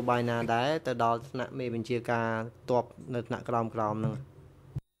មធ្យោបាយណាដែរទៅដល់ថ្នាក់មេបញ្ជាការទ័ពនៅថ្នាក់ក្រោមហ្នឹង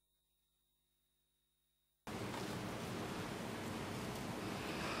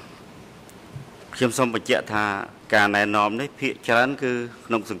ខ្ញុំសូមបញ្ជាក់ថាការណែនាំនេះភាគច្រើនគឺ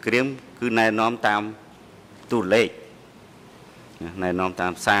ក្នុងសង្គ្រាមគឺណែនាំតាមទូលេខណែនាំតា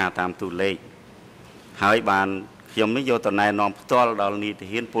មសារតាមទូលេខហើយបានខ្ញុំនេះយកទៅណែនាំផ្ទាល់ដល់នីតិ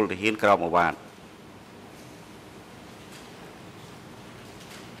ហ៊ានពលទាហានក្រមអាវ៉ាត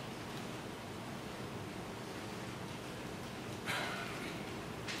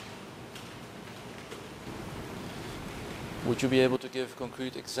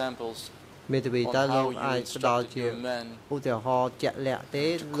មេធាវីតើលោកអាចផ្ដល់ជាឧទាហរណ៍ជាក់លាក់ទេ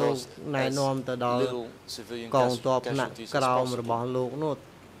លោកណែនាំទៅដល់កងទ័ពថ្នាក់ក្រោមរបស់លោកនោះ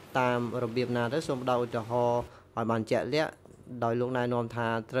តាមរបៀបណាទៅសូមផ្ដល់ឧទាហរណ៍ឲ្យបានជាក់លាក់ដោយលោកណែនាំថា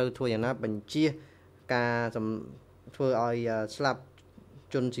ត្រូវធ្វើយ៉ាងណាបញ្ជាការធ្វើឲ្យស្លាប់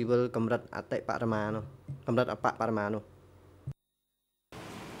ជនស៊ីវិលកម្រិតអតិបរមានោះកម្រិតអបបរមានោះ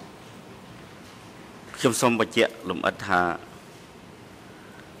ខ្ញុំសូមបញ្ជាក់លម្អិតថា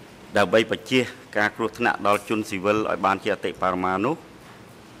ដើម្បីបញ្ជាការគ្រោះថ្នាក់ដល់ជនស៊ីវិលឲ្យបានជាអតិបរមានោះ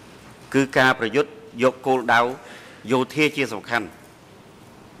គឺការប្រយុទ្ធយកគោលដៅយោធាជាសំខាន់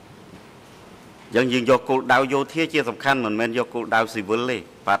យើងយកគោលដៅយោធាជាសំខាន់មិនមែនយកគោលដៅស៊ីវិលទេ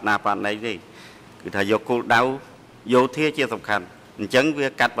ប៉ាត់ណៃទេគឺថាយកគោលដៅយោធាជាសំខាន់អញ្ចឹងវា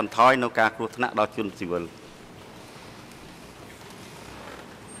កាត់បន្ថយនៅការគ្រោះថ្នាក់ដល់ជនស៊ីវិល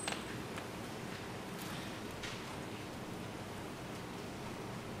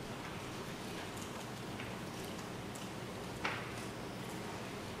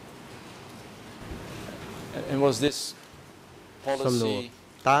And was this policy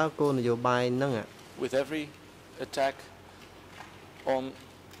តើគោលនយោបាយហ្នឹង with every attack on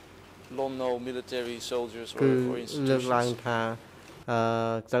Lon Nol military soldiers or គឺលើក institutions. ឡើងថា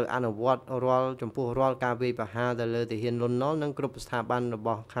ត្រូវអនុវត្តរាល់ចំពោះរាល់ការវាយប្រហារទៅលើទាហានលន់ណុលនិងគ្រប់ស្ថាប័នរប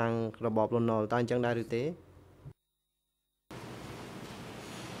ស់ខាងរបបលន់ណុលតើអញ្ចឹងដែរឬទេ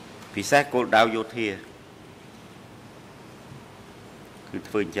ពិសេសគោលដៅយោធាគឺ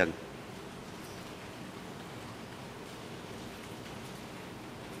ធ្វើអញ្ចឹង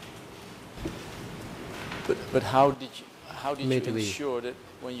But how did you ensure that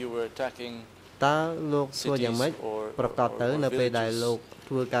when you were attacking តើលោកធ្វើយ៉ាងម៉េចប្រកាសទៅនៅពេលដែលលោក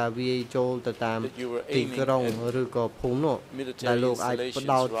ធ្វើការវាយចូលទៅតាមទីក្រុងឬក៏ភូមិនោះដែលលោកអាចផ្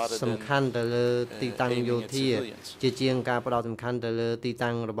ដោតសំខាន់ទៅលើទីតាំងយោធាជាជាងការផ្ដោតសំខាន់ទៅលើទី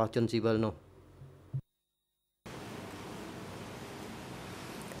តាំងរបស់ជនស៊ីវិលនោះ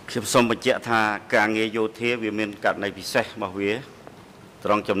ខ្ញុំសូមបញ្ជាក់ថាការងារយោធាវាមានករណីពិសេសរបស់វាត្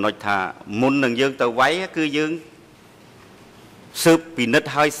រង់ចំណុចថាមុននឹងយើងទៅវាយគឺយើងស៊ើបពិនិត្យ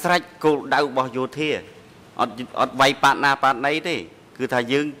ឲ្យស្រេចគោលដៅរបស់យោធាអត់វាយប៉ាត់ណាប៉ាត់ណីទេគឺថា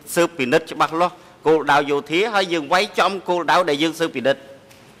យើងស៊ើបពិនិត្យច្បាស់លាស់គោលដៅយោធាហើយយើងវាយចំគោលដៅដែលយើងស៊ើបពិនិត្យ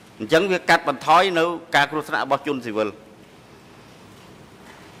អញ្ចឹងវាកាត់បន្ថយនៅការគ្រោះថ្នាក់របស់ជនស៊ីវិល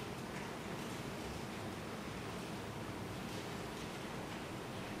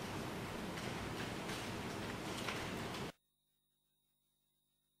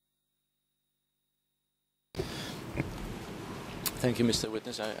Thank you, Mr.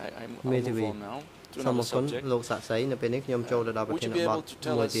 Witness. I'm move on now to another subject. លោកសាក់សីនៅពេលនេះខ្ញុំចូលទៅដល់ប្រធានបទ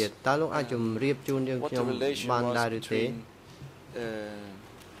មួយទៀតតើលោកអាចជម្រាបជូនយើងខ្ញុំបានដែរឬទេ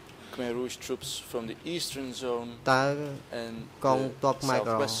Khmer Rouge troops from the eastern zone តើកងទ័ពខ្មែរ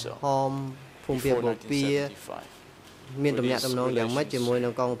ក្រហមភូមិភាគបូព៌ាមានទំនាក់ទំនងយ៉ាងម៉េចជាមួយនឹ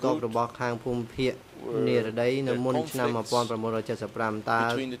ងកងទ័ពរបស់ខាងភូមិភាគនិរតីនៅមុនឆ្នាំ 1975 តើ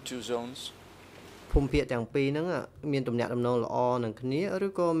ភូមិភាគទាំងពីរហ្នឹងមានទំនាក់ទំនងល្អនឹងគ្នាឬ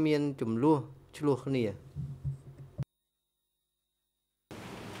ក៏មានចំនួនឆ្លោះគ្នា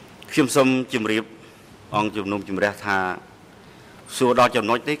ខ្ញុំសូមជម្រាបអង្គជំនុំជម្រះថាសួរដល់ចំ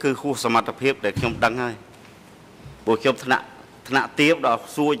ណុចនេះគឺហួសសមត្ថភាពដែលខ្ញុំដឹងហើយព្រោះខ្ញុំថ្នាក់ទាបដល់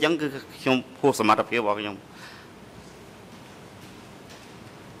សួរអញ្ចឹងគឺខ្ញុំហួសសមត្ថភាពរបស់ខ្ញុំ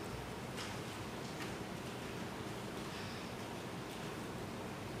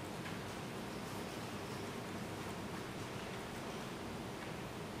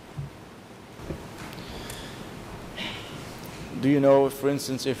Do you know, for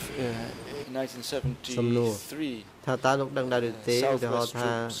instance, if in 1973 ថាតើលោកដឹងដែរឬទេឧទាហរណ៍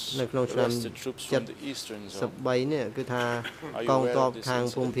ថានៅក្នុងឆ្នាំ73នេះគឺថាកងទ័ពខាង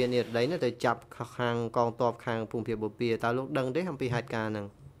ភូមិភាគនិរតីនេះទៅចាប់ខាងកងទ័ពខាងភូមិភាគបូព៌ាតើលោកដឹងទេអំពីហេតុការណ៍ហ្នឹង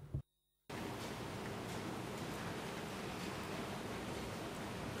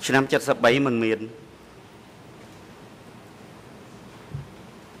ឆ្នាំ 73 មិនមាន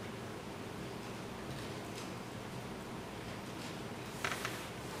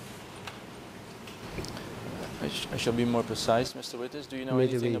I shall be more precise, Mr. Witness. Do you know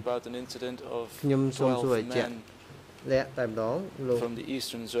anything about an incident of 12 men from the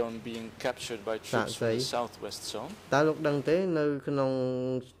eastern zone being captured by troops from the southwest zone? តើលោកដឹងទេនៅក្នុង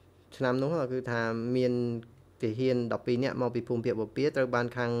ឆ្នាំនោះគឺថាមានទាហាន 12 នាក់មកពីភូមិភាគបូព៌ាត្រូវបាន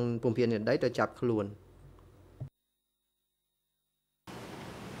ខាងភូមិភាគនិរតីទៅចាប់ខ្លួន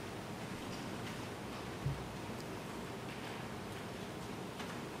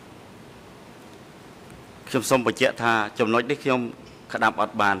ខ្ញុំសូមបញ្ជាក់ថាចំណុចនេះខ្ញុំក្តាប់អ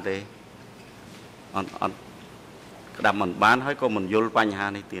ត់បានទេអត់ក្តាប់មិនបានហើយក៏មិនយល់បញ្ហា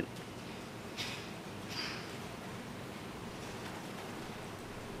នេះទៀត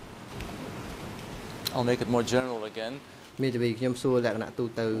I'll make it more general again. មានតែខ្ញុំសួរលក្ខណៈទូ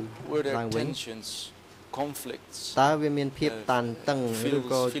ទៅឡើងវិញ conflicts តើវាមានភាពតានតឹងឬ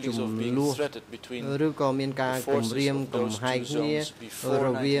ក៏ជំលោះឬក៏មានការគំរាមកំហែងគ្នារ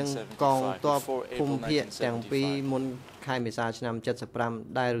វាងកងទ័ពភូមិភាគទាំងពីរមុនខែមេសាឆ្នាំ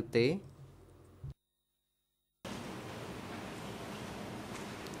 75 ដែរឬទេ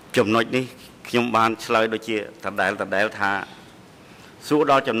ចំណុចនេះខ្ញុំបានឆ្លើយដូចជាដដែលថាសួរ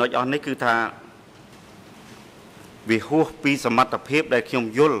ដល់ចំណុចអស់នេះគឺថាវាហួសពីសមត្ថភាពដែលខ្ញុំ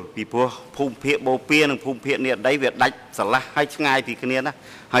យល់ពីព្រោះភូមិភាគបូព៌ានិងភូមិភាគនិរតីវាដាច់ស្រឡះហើយឆ្ងាយពីគ្នាណា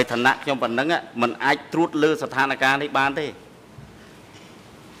ហើយឋានៈខ្ញុំប៉ុណ្ណឹងមិនអាចត្រួតលើស្ថានភាពនេះបានទេ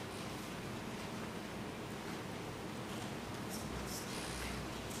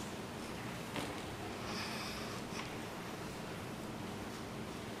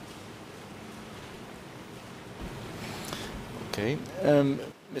Okay.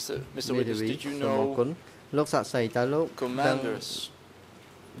 Mr. Witness, did you know លោកសាក់សីតើលោក commanders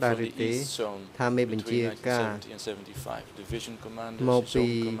đạiរទេថាមេបញ្ជាការមកពី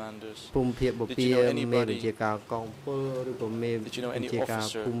ភូមិភាគបូព៌ាមេបញ្ជាការកងពលឬក៏មេបញ្ជាការ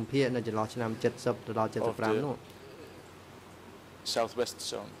ភូមិភាគនៅចន្លោះឆ្នាំ70ទៅដល់75នោះ Southwest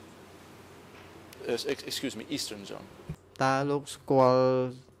zone excuse me Eastern zone តើលោកស្គាល់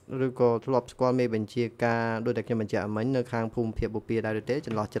ឬក៏ធ្លាប់ស្គាល់មេបញ្ជាការដោយតែខ្ញុំបញ្ជាក់មិញនៅខាងភូមិភាគបូព៌ាដែរឬទេច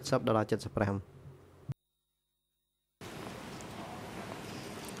ន្លោះ70ដល់75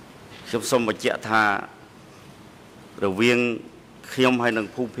ខ្ញុំសូមបញ្ជាក់ថារវាងខ្ញុំហើយនឹង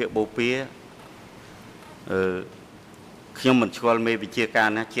ភូមិភាគបូព៌ាខ្ញុំមិនស្គាល់មេបញ្ជាការ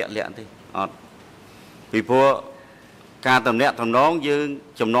ណាជាក់លាក់ទេអត់ពីព្រោះការតំណាក់តំណងយើង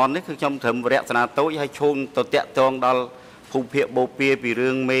ចំនួននេះគឺខ្ញុំត្រឹមរចនាតូចហើយឈោងទៅតាក់ទងដល់ភូមិភាគបូព៌ាពីរឿ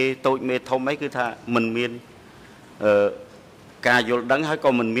ងមេតូចមេធំអីគឺថាមិនមានការយល់ដឹងហើយក៏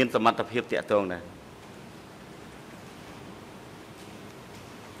មិនមានសមត្ថភាពតាក់ទងដែរ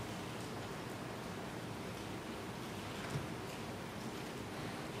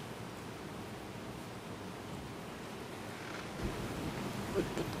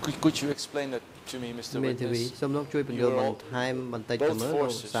Could you explain that to me, Mr. Witness? សូមលោកជួយបញ្យល់បន្ថែមបន្តិចទៅមើលលោ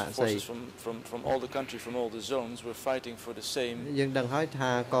កសាក់សី from all the country from all the zones were fighting for the same យើងដឹងហើយ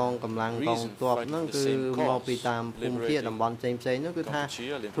ថាកងកម្លាំងកងទ័ពហ្នឹងគឺមកពីតាមភូមិភាគតំបន់ផ្សេងៗហ្នឹងគឺថា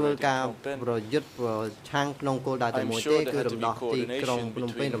ធ្វើការប្រយុទ្ធប្រឆាំងក្នុងគោលដៅតែមួយទេគឺរំដោះទីក្រុងភ្នំ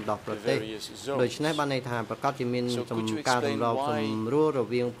ពេញរំដោះប្រទេសដូច្នេះបានន័យថាប្រកាសជាមានការសម្របសម្រួលរ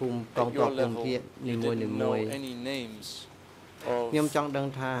វាងភូមិកងទ័ពភូមិភាគនីមួយៗ ខ្ញុំចង់ដឹង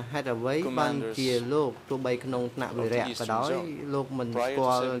ថាហេតុអ្វីបានជាលោកទោះបីក្នុងថ្នាក់វិរៈក៏ដោយលោកមិនស្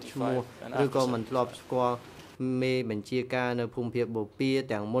គាល់ឈ្មោះឬក៏មិនធ្លាប់ស្គាល់មេបញ្ជាការនៅភូមិភាគបូព៌ា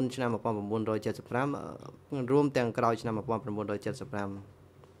ទាំងមុនឆ្នាំ1975រួមទាំងក្រោយឆ្នាំ1975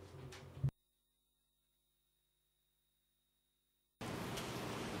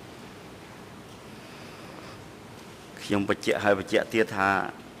 ខ្ញុំបញ្ជាក់ហើយបញ្ជាក់ទៀតថា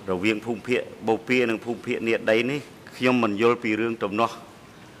រវាងភូមិភាគបូព៌ានិងភូមិភាគនេដីនេះខ្ញុំមិនយល់ពីរឿងទំនាស់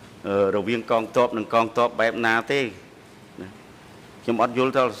រវាងកងទ័ពនិងកងទ័ពបែបណាទេខ្ញុំអត់យ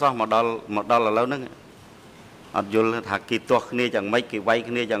ល់ទៅសោះមកដល់ឥឡូវហ្នឹងអត់យល់ថាគេទាស់គ្នាយ៉ាងម៉េចគេវាយ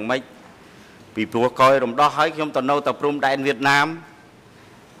គ្នាយ៉ាងម៉េចពីព្រោះកយរំដោះហើយខ្ញុំទៅនៅតែព្រំដែនវៀតណាម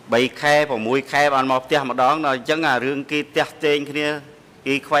 3 ខែ 6 ខែបានមកផ្ទះម្ដងដល់អញ្ចឹងអារឿងគេផ្ទះផ្ទែងគ្នា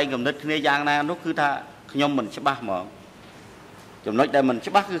គេខ្វែងគំនិតគ្នាយ៉ាងណានោះគឺថាខ្ញុំមិនច្បាស់ហ្មងចំណុចដែលមិន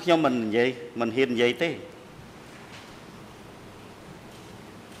ច្បាស់គឺខ្ញុំមិននិយាយមិនហ៊ាននិយាយទេ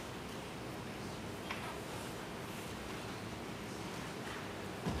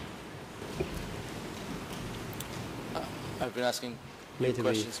I've been asking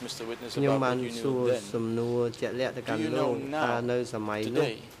questions, Mr. Witness, ខ្ញុំ about បាន what you សួ knew រ then. សំណួរជាក់លាក់ទៅកាន់លោកថានៅសម័យនោះ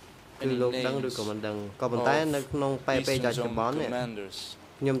គឺលោកដឹងឬក៏មិនដឹងក៏ប៉ុន្តែនៅក្នុងពេលបច្ចុប្បន្ននេះ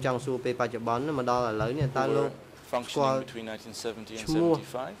ខ្ញុំចង់សួរពេលបច្ចុប្បន្នមកដល់ឥឡូវនេះតើលោកស្គាល់ឈ្មោះ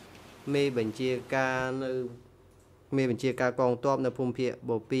មេបញ្ជាការនៅមេបញ្ជាការកងទ័ពនៅភូមិភាគ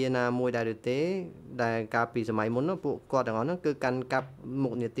បូព៌ាណាមួយដែរឬទេដែលកាលពីសម័យមុននោះពួកគាត់ទាំងអស់នោះគឺកាន់កាប់មុ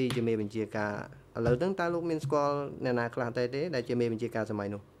ខនីតិជាមេបញ្ជាការឥឡូវហ្នឹងតើលោកមានស្គាល់អ្នកណាខ្លះទេដែលជាមេបញ្ជាការសម័យ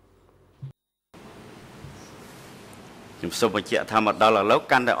នោះខ្ញុំសូមបញ្ជាក់ថាមកដល់ឥឡូវ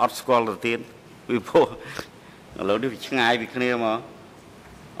កាន់តែអត់ស្គាល់ទៅទៀតពីព្រោះឥឡូវនេះវាឆ្ងាយពីគ្នាមក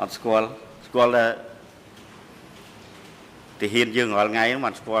អត់ស្គាល់តែទីហ៊ានយើងរាល់ថ្ងៃហ្នឹង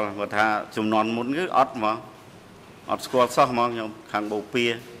មិនស្គាល់គាត់ថាចំនួនមុនគឺអត់មកអត់ស្គាល់សោះហ្មងខ្ញុំខាងបូព៌ា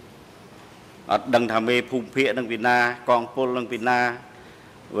អត់ដឹងថាមេភូមិភាគនឹងពីណាកងពលនឹងពីណា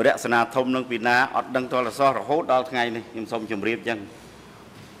វរៈសេនាធំនឹងពីណាអត់ដឹងតលសោះរហូតដល់ថ្ងៃនេះខ្ញុំសូមជម្រាបអញ្ចឹង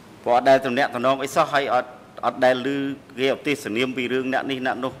ព្រោះអត់ដែលតំណាក់តំណងអីសោះហើយអត់ដែលឮគេអទេសនាមពីរឿងអ្នកនេះ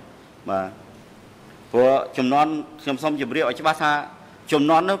អ្នកនោះបាទព្រោះចំនួនខ្ញុំសូមជម្រាបឲ្យច្បាស់ថាចំ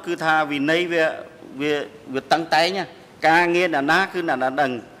នួននោះគឺថាវិន័យវាតឹងតែងការងារអ្នកណាគឺអ្នកណាដឹ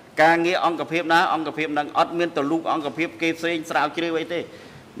ងការងារអង្គភាពណាអង្គភាពនឹងអត់មានតលូកអង្គភាពគេផ្សេងស្រាវជ្រាវអីទេ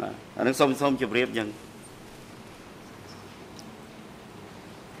បាទអានឹងសូមជម្រាបអញ្ចឹង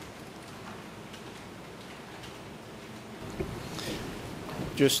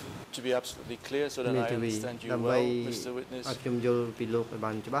Just to be absolutely clear so that I understand you well, Mr. Witness. ខ្ញុំយល់ពីលោកឲ្យ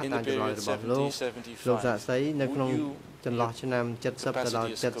បានច្បាស់តាមចម្លើយរបស់លោកសាក់សីនៅក្នុងចន្លោះឆ្នាំ70ទៅដល់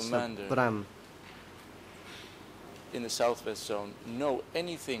75 in the southwest zone know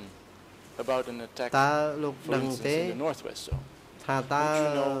anything about an attack តើលោកដឹងទេ in the northwest zone ថាតើ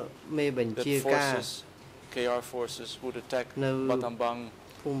មេបញ្ជាការ KR forces would attack Battambang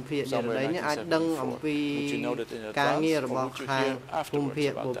ភូមិភាគនេះនេះអាចដឹងអំពីការងាររបស់ខាងភូមិភា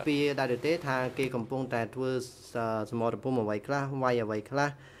គបូព៌ាដែរទេថាគេកំពុងតែធ្វើសមរភូមិអ្វីខ្លះវាយអ្វីខ្លះ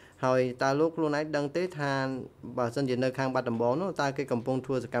ហើយតើលោកខ្លួនឯងដឹងទេថាបើសិនជានៅខាងបាត់ដំបងនោះតើគេកំពុង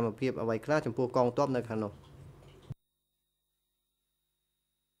ធ្វើសកម្មភាពអ្វីខ្លះចំពោះកងទ័ពនៅខាងនោះ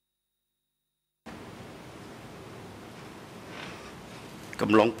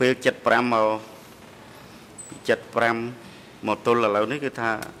កំឡុងពេល75មកទល់ឥឡូវនេះគឺ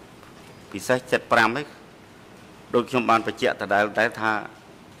ថាពិសេស75នេះដូចខ្ញុំបានបញ្ជាក់ដដែលតែថា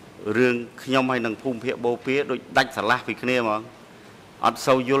រឿងខ្ញុំហើយនឹងភូមិភាគបូព៌ាដូចដាច់ស្រឡះពីគ្នាហ្មងអត់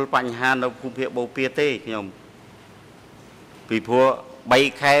សូវយល់បញ្ហានៅភូមិភាគបូព៌ាទេខ្ញុំពីព្រោះ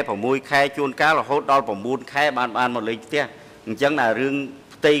3ខែ6ខែជួនកាលរហូតដល់9ខែបានមកលេងផ្ទះអញ្ចឹងតែរឿង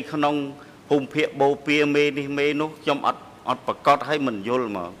ផ្ទៃក្នុងភូមិភាគបូព៌ាមេនេះមេនោះខ្ញុំអត់ប្រកាសឲ្យមិនយល់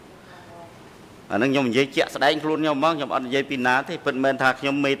ហ្មងអានឹងខ្ញុំនិយាយជាក់ស្ដែងខ្លួនខ្ញុំហ្មងខ្ញុំអត់និយាយពីណាទេពិតមែនថាខ្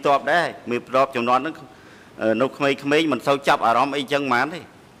ញុំមេតបដែរមេតបចំនួនហ្នឹងនៅក្មេងៗមិនសូវចាប់អារម្មណ៍អីចឹងហ្មងទេ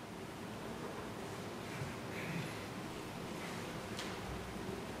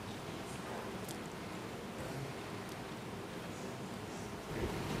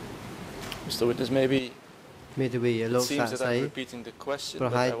So it is maybe មេធាវីលោកសាស្ត្រីប្រ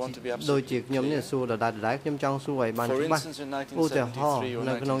ហែលដូចជាខ្ញុំនេះសួរដដែលខ្ញុំចង់សួរឲ្យបានច្បាស់ឧទាហរណ៍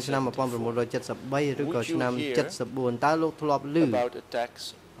នៅក្នុងឆ្នាំ1973ឬក៏ឆ្នាំ74តើលោកធ្លាប់ឮ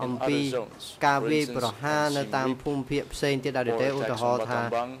អំពីការវាយប្រហារនៅតាមភូមិភាគផ្សេងទៀតដែរទេឧទាហរណ៍ថា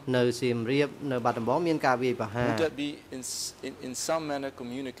នៅសៀមរាបនៅបាត់ដំបងមានការវាយប្រហារ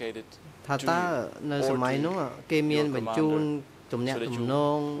ថាតើនៅសម័យនោះគេមានបញ្ជូនទំនាក់ទំន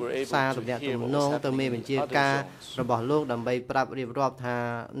ងសារទំនាក់ទំនងទៅមេបញ្ជាការរបស់លោកដើម្បីប្រាប់រៀបរាប់ថា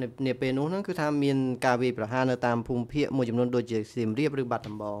នៅពេលនោះហ្នឹងគឺថាមានការវាយប្រហារនៅតាមភូមិភាគមួយចំនួនដូចជាសៀមរាបឬបាត់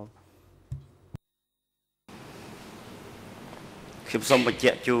ដំបងខ្ញុំសូមបញ្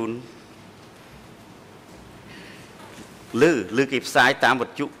ជាក់ជូនឬគេផ្សាយតាមវិ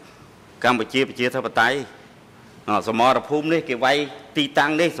ទ្យុកម្ពុជាប្រជាធិបតេយ្យសមរភូមិនេះគេវាយទីតាំ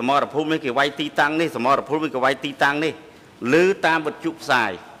ងនេះសមរភូមិនេះគេវាយទីតាំងនេះសមរភូមិនេះគេវាយទីតាំងនេះឬតាមវិទ្យុផ្សា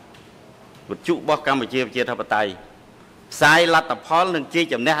យវិទ្យុរបស់កម្ពុជាប្រជាធិបតេយ្យផ្សាយលទ្ធផលនិងជា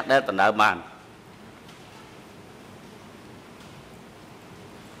ជំនះដែលដណ្ដើមបាន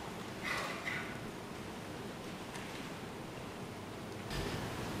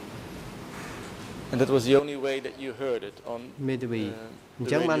And that was the only way that you heard it on មេធាវីអ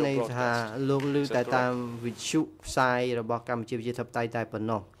ញ្ចឹងបានន័យថាលោកឮតែតាមវិទ្យុផ្សាយរបស់កម្ពុជាប្រជាធិបតេយ្យតែប៉ុណ្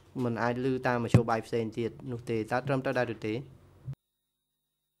ណោះមិនអាចឮតាមមធ្យោបាយផ្សេងទៀតនោះទេតើត្រឹមត្រូវដែរឬទេ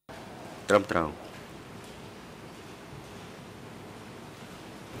ត្រឹមត្រូវ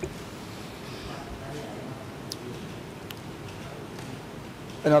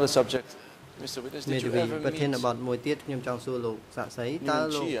Another subject Mr. Witness did you ever ប្រធានបទមួយទៀតខ្ញុំចង់សួរលោកសាក់សីតើ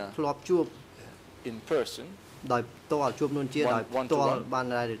លោកធ្លាប់ជួប in person ដោយផ្ទាល់ជួបនួនជាដោយផ្ទាល់បាន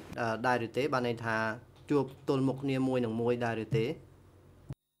ដែរឬទេបានន័យថាជួបទល់មុខគ្នាមួយនឹងមួយដែរឬទេ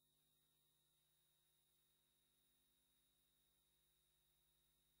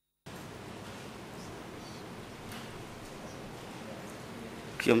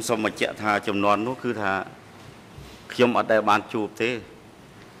ខ្ញុំសូមបញ្ជាក់ថាចំនួននោះគឺថាខ្ញុំអត់ដែលបានជួបទេ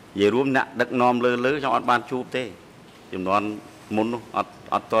និយាយរួមអ្នកដឹកនាំលើខ្ញុំអត់បានជួបទេចំនួនមុននោះ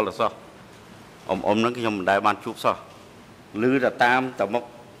អត់តល់សោះអ៊ំហ្នឹងខ្ញុំមិនដែលបានជួបសោះឮតែតាមតមុខ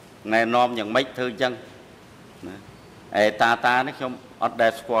ណែនាំយ៉ាងម៉េចធ្វើអញ្ចឹងណាឯតានេះខ្ញុំអត់ដែ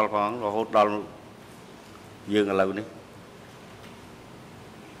លស្គាល់ផងរហូតដល់យើងឥឡូវនេះ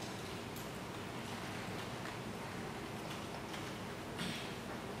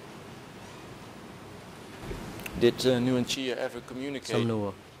Did Nuanchia ever communicate សំណួរ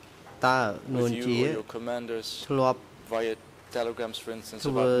តើនួនជាធ្លាប់ via telegrams for instance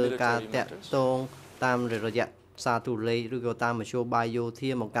ធ្វើការតាក់ទងតាមរយៈសារទូរលេខឬក៏តាមមធ្យោបាយយោធា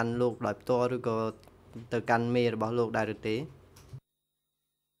មកកាន់លោកដោយផ្ទាល់ឬក៏ទៅកាន់មេរបស់លោកដែរឬទេ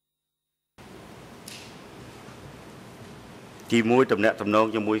ទីមួយតំណាក់តំណង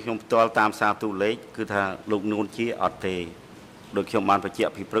ជាមួយខ្ញុំផ្ទាល់តាមសារទូរលេខគឺថាលោកនួនជាអត់ទេដូចខ្ញុំបានបញ្ជា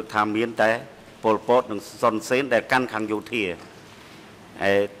ក់ពីព្រឹកថាមានតែពលពតនិងសុនសេនដែលកាន់ខាងយោធា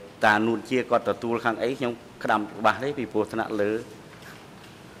ហើយតានួនជាគាត់ទទួលខាងអីខ្ញុំក្តាំច្បាស់ទេពីព្រោះថ្នាក់លើ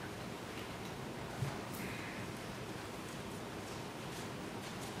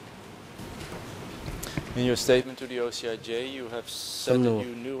In your statement to the OCIJ you have said that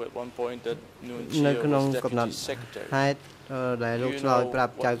you knew at one point that Nuanchia នៅក្នុង was កំណត់ deputy secretary ហេតុដែលលោកឆ្លើយប្រា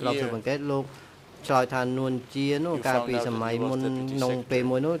ប់ចៅក្រមស៊ើបអង្កេតលោកឆ្លើយថានួនជានោះកាលពីសម័យមុនក្នុងពេល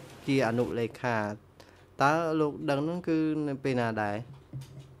មួយនោះជាអនុលេខាតើលោកដឹងនោះគឺនៅពេលណាដែរ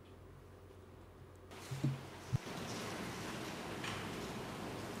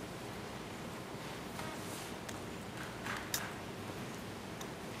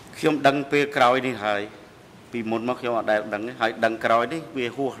ខ្ញុំដឹងពេលក្រោយនេះហើយ ពីមុនមកខ្ញុំអត់ដែលដឹងហើយដឹងក្រោយនេះវា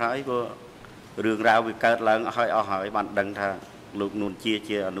ហួសហើយព្រោះរឿងរ៉ាវវាកើតឡើងអស់ហើយបានដឹងថាលោកនួនជា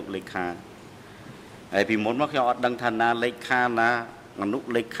អនុលេខាហើយពីមុនមកខ្ញុំអត់ដឹងថាណាលេខាណាអនុ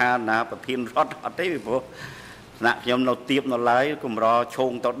លេខាណាប្រធានរដ្ឋអត់ទេពីព្រោះថ្នាក់ខ្ញុំនៅទៀបនៅឡើយកម្រឈោ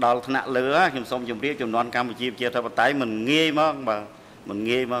ងទៅដល់ថ្នាក់លើខ្ញុំសូមជម្រាបចំនួនកម្ពុជាប្រជាធិបតេយ្យមិនងាយមកបាទមិន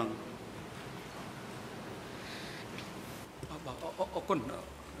ងាយមកអរគុណ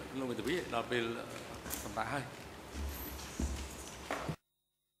លោកមេធាវីដល់ពេលសម្រាប់ហើយ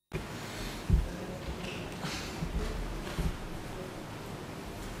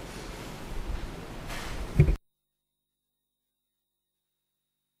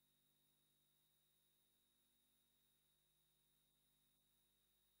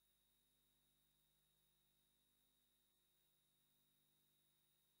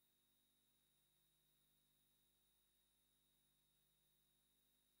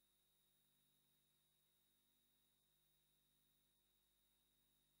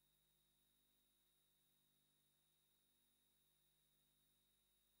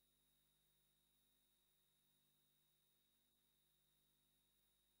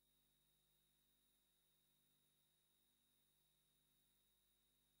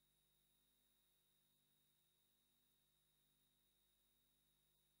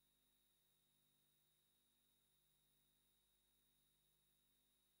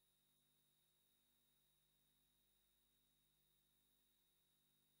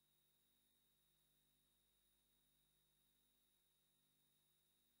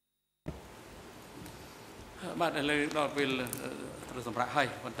បាទឥឡូវដល់ពេលត្រូវសម្រាប់ហើយ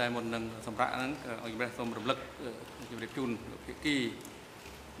ប៉ុន្តែមុននឹងសម្រាប់ហ្នឹងអង្គព្រះសូមរំលឹកជម្រាបជូនភាគី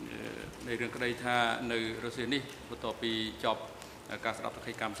នៃរឿងក្តីថានៅរុស្ស៊ីនេះបន្ទាប់ពីចប់ការស្ដាប់ស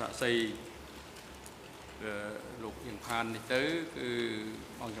កម្មសាកសីលោកអៀងផាននេះទៅគឺ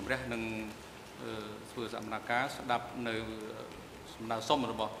អង្គជំរះនឹងធ្វើសកម្មភាពស្ដាប់នៅសំណើសុំ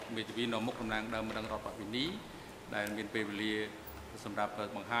របស់មេធាវីនៅមុខតំណាងដើមម្ដងរដ្ឋបាលវិនីដែលមានពេលវេលាសម្រាប់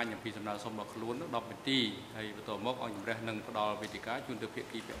បង្ហាញអំពីសំណើសុំរបស់ខ្លួន10នាទីហើយបន្ទាប់មកអង្គជំរះនឹងផ្ដល់វេទិកាជូនទៅភា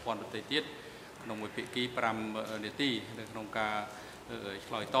គីពាក់ព័ន្ធដទៃទៀតក្នុងមួយភាគី5នាទីនៅក្នុងការ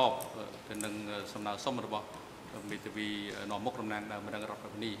ឆ្លើយតបទៅនឹងសំណើសុំរបស់មេធាវីនៅមុខតំណាងដើមម្ដងរដ្ឋបា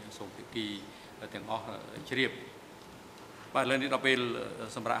លវិនីសូមភាគីទាំងអស់ជ្រាបបាទឥឡូវនេះដល់ពេល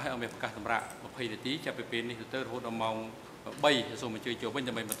សម្រាប់ឲ្យមានប្រកាសសម្រាប់20នាទីចាប់ពីពេលនេះទៅរហូតដល់ម៉ោង3សូមអញ្ជើញចូលវិញ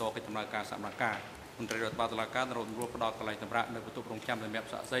ដើម្បីបន្តកិច្ចដំណើរការសកម្មភាពមន្ត្រីរដ្ឋបាលតុលាការរំលោភផ្ដល់កន្លែងសម្រាប់នៅបន្ទប់រងចាំសម្រាប់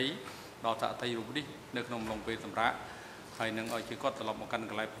សាកសីដល់សាកសីរូបនេះនៅក្នុងឡុងពេលសម្រាប់ហើយនឹងឲ្យជាគាត់ត្រឡប់មកកាន់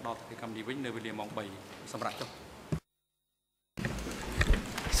កន្លែងផ្ដល់កិច្ចកម្មនេះវិញនៅវេលាម៉ោង3សម្រាប់ចុះ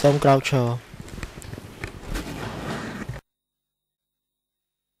សូមក្រោកឈរ